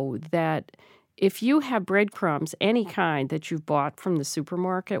know that if you have breadcrumbs, any kind that you've bought from the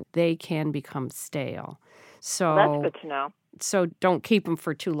supermarket, they can become stale. So that's good to know. So don't keep them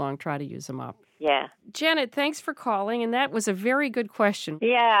for too long. Try to use them up. Yeah. Janet, thanks for calling, and that was a very good question.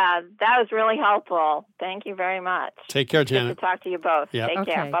 Yeah, that was really helpful. Thank you very much. Take care, Janet. Good to talk to you both. Yeah. Take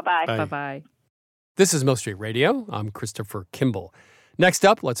care. Bye-bye. Bye-bye. This is Milk Street Radio. I'm Christopher Kimball. Next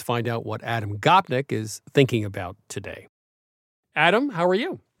up, let's find out what Adam Gopnik is thinking about today. Adam, how are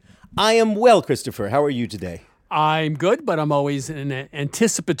you? I am well, Christopher. How are you today? I'm good, but I'm always in an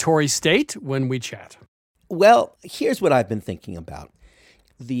anticipatory state when we chat. Well, here's what I've been thinking about.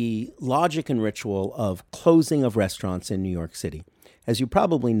 The logic and ritual of closing of restaurants in New York City. As you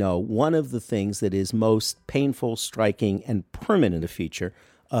probably know, one of the things that is most painful, striking, and permanent a feature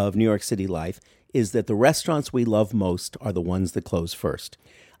of New York City life is that the restaurants we love most are the ones that close first.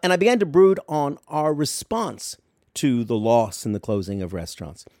 And I began to brood on our response to the loss and the closing of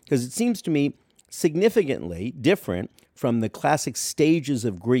restaurants, because it seems to me significantly different from the classic stages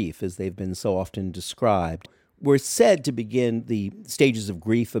of grief as they've been so often described. We're said to begin the stages of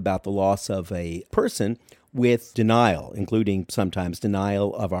grief about the loss of a person with denial, including sometimes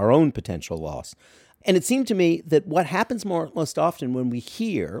denial of our own potential loss. And it seemed to me that what happens most often when we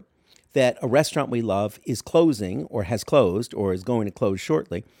hear that a restaurant we love is closing or has closed or is going to close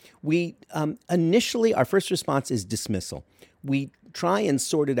shortly, we initially, our first response is dismissal. We try and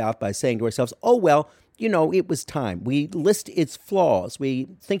sort it out by saying to ourselves, oh, well, you know, it was time. We list its flaws. We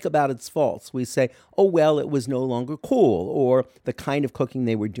think about its faults. We say, oh, well, it was no longer cool, or the kind of cooking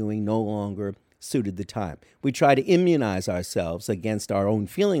they were doing no longer suited the time. We try to immunize ourselves against our own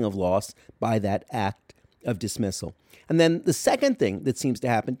feeling of loss by that act of dismissal. And then the second thing that seems to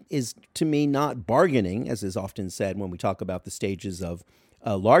happen is, to me, not bargaining, as is often said when we talk about the stages of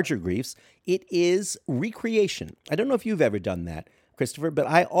larger griefs. It is recreation. I don't know if you've ever done that, Christopher, but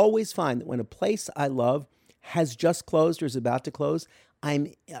I always find that when a place I love has just closed or is about to close,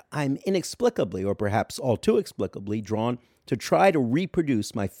 I'm inexplicably, or perhaps all too explicably, drawn to try to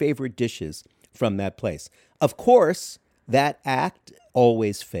reproduce my favorite dishes from that place. Of course, that act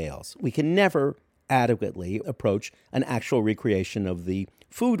always fails. We can never adequately approach an actual recreation of the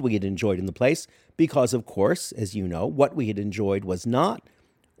food we had enjoyed in the place because, of course, as you know, what we had enjoyed was not,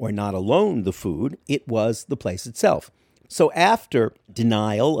 or not alone the food, it was the place itself. So after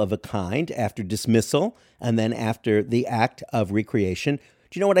denial of a kind, after dismissal, and then after the act of recreation,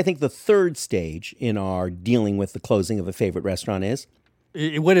 do you know what I think the third stage in our dealing with the closing of a favorite restaurant is?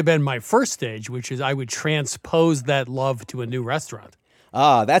 It would have been my first stage, which is I would transpose that love to a new restaurant.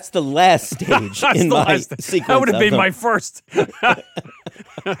 Ah, that's the last stage in my sequence. That would have been my first.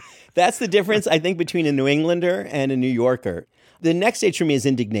 That's the difference, I think, between a New Englander and a New Yorker. The next stage for me is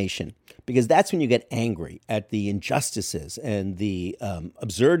indignation, because that's when you get angry at the injustices and the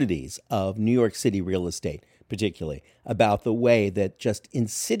absurdities of New York City real estate, particularly, about the way that just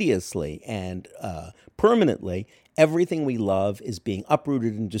insidiously and permanently everything we love is being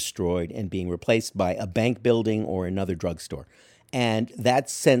uprooted and destroyed and being replaced by a bank building or another drugstore. And that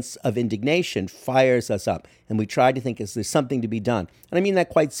sense of indignation fires us up. And we try to think, is there something to be done? And I mean that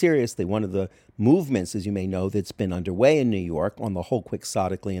quite seriously. One of the movements, as you may know, that's been underway in New York, on the whole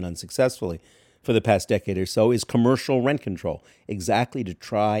quixotically and unsuccessfully for the past decade or so, is commercial rent control, exactly to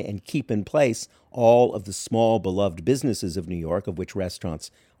try and keep in place all of the small beloved businesses of New York, of which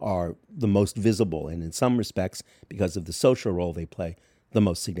restaurants are the most visible, and in some respects, because of the social role they play, the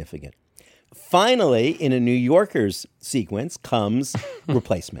most significant. Finally, in a New Yorker's sequence comes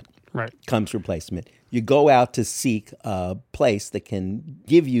replacement. Right. Comes replacement. You go out to seek a place that can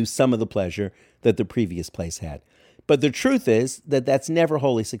give you some of the pleasure that the previous place had. But the truth is that that's never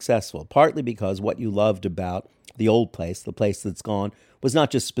wholly successful, partly because what you loved about the old place, the place that's gone, was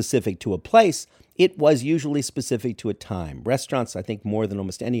not just specific to a place, it was usually specific to a time. Restaurants, I think more than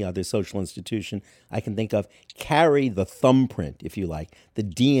almost any other social institution I can think of, carry the thumbprint, if you like, the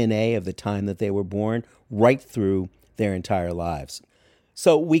DNA of the time that they were born right through their entire lives.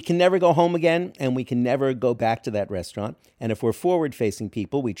 So we can never go home again, and we can never go back to that restaurant. And if we're forward-facing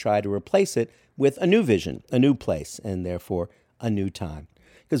people, we try to replace it with a new vision, a new place, and therefore a new time.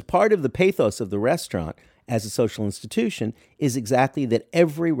 Because part of the pathos of the restaurant as a social institution is exactly that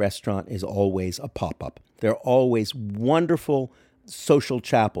every restaurant is always a pop-up. They're always wonderful social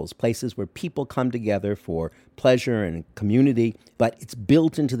chapels, places where people come together for pleasure and community, but it's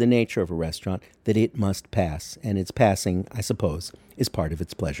built into the nature of a restaurant that it must pass, and its passing, I suppose, is part of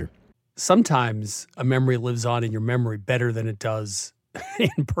its pleasure. Sometimes a memory lives on in your memory better than it does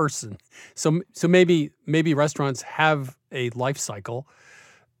in person. So maybe restaurants have a life cycle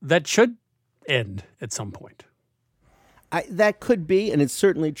that should end at some point. That could be, and it's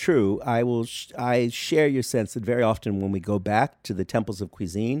certainly true. I share your sense that very often when we go back to the temples of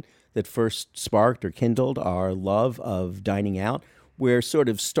cuisine that first sparked or kindled our love of dining out, we're sort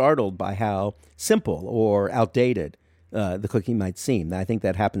of startled by how simple or outdated the cooking might seem. I think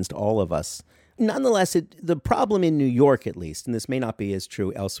that happens to all of us. Nonetheless, the problem in New York, at least, and this may not be as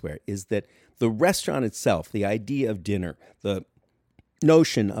true elsewhere, is that the restaurant itself, the idea of dinner, the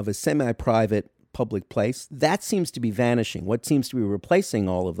notion of a semi-private public place, that seems to be vanishing. What seems to be replacing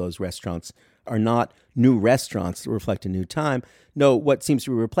all of those restaurants are not new restaurants that reflect a new time. No, what seems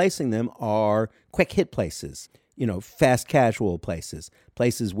to be replacing them are quick hit places, fast casual places,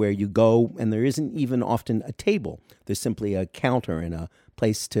 places where you go and there isn't even often a table. There's simply a counter and a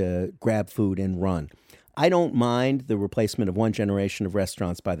place to grab food and run. I don't mind the replacement of one generation of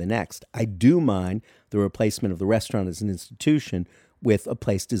restaurants by the next. I do mind the replacement of the restaurant as an institution with a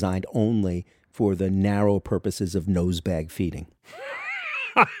place designed only for the narrow purposes of nosebag feeding.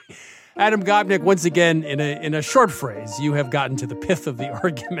 Adam Gopnik, once again, in a short phrase, you have gotten to the pith of the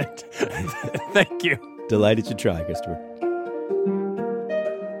argument. Thank you. Delighted to try, Christopher.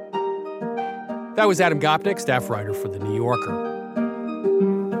 That was Adam Gopnik, staff writer for The New Yorker.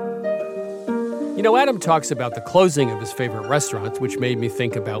 Adam talks about the closing of his favorite restaurants, which made me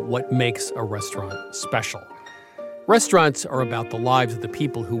think about what makes a restaurant special. Restaurants are about the lives of the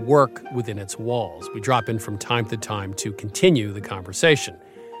people who work within its walls. We drop in from time to time to continue the conversation.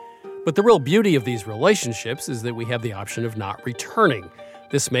 But the real beauty of these relationships is that we have the option of not returning.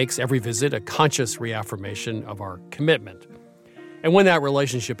 This makes every visit a conscious reaffirmation of our commitment. And when that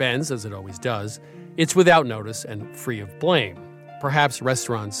relationship ends, as it always does, it's without notice and free of blame. Perhaps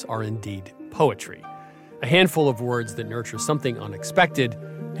restaurants are indeed poetry, a handful of words that nurture something unexpected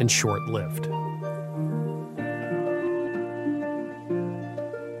and short-lived.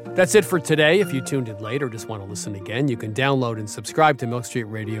 That's it for today. If you tuned in late or just want to listen again, you can download and subscribe to Milk Street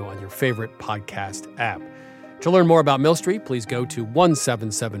Radio on your favorite podcast app. To learn more about Milk Street, please go to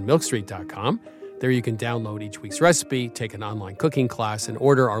 177milkstreet.com. There you can download each week's recipe, take an online cooking class, and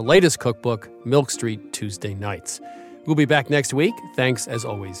order our latest cookbook, Milk Street Tuesday Nights. We'll be back next week. Thanks, as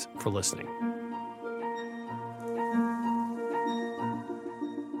always, for listening.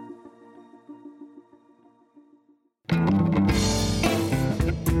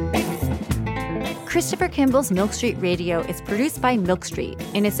 Christopher Kimball's Milk Street Radio is produced by Milk Street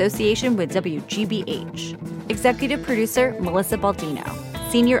in association with WGBH. Executive producer, Melissa Baldino.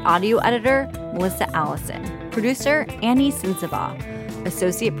 Senior audio editor, Melissa Allison. Producer, Annie Sinsaba.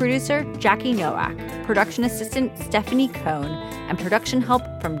 Associate producer, Jackie Nowak. Production assistant, Stephanie Cohn. And production help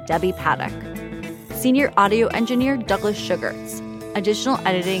from Debbie Paddock. Senior audio engineer, Douglas Sugarts. Additional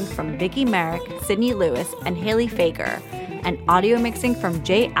editing from Vicki Merrick, Sydney Lewis, and Haley Fager. And audio mixing from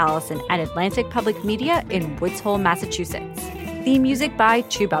Jay Allison at Atlantic Public Media in Woods Hole, Massachusetts. Theme music by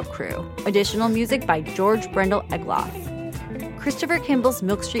Tube Up Crew. Additional music by George Brendel Egloff. Christopher Kimball's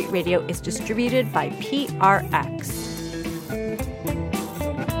Milk Street Radio is distributed by PRX.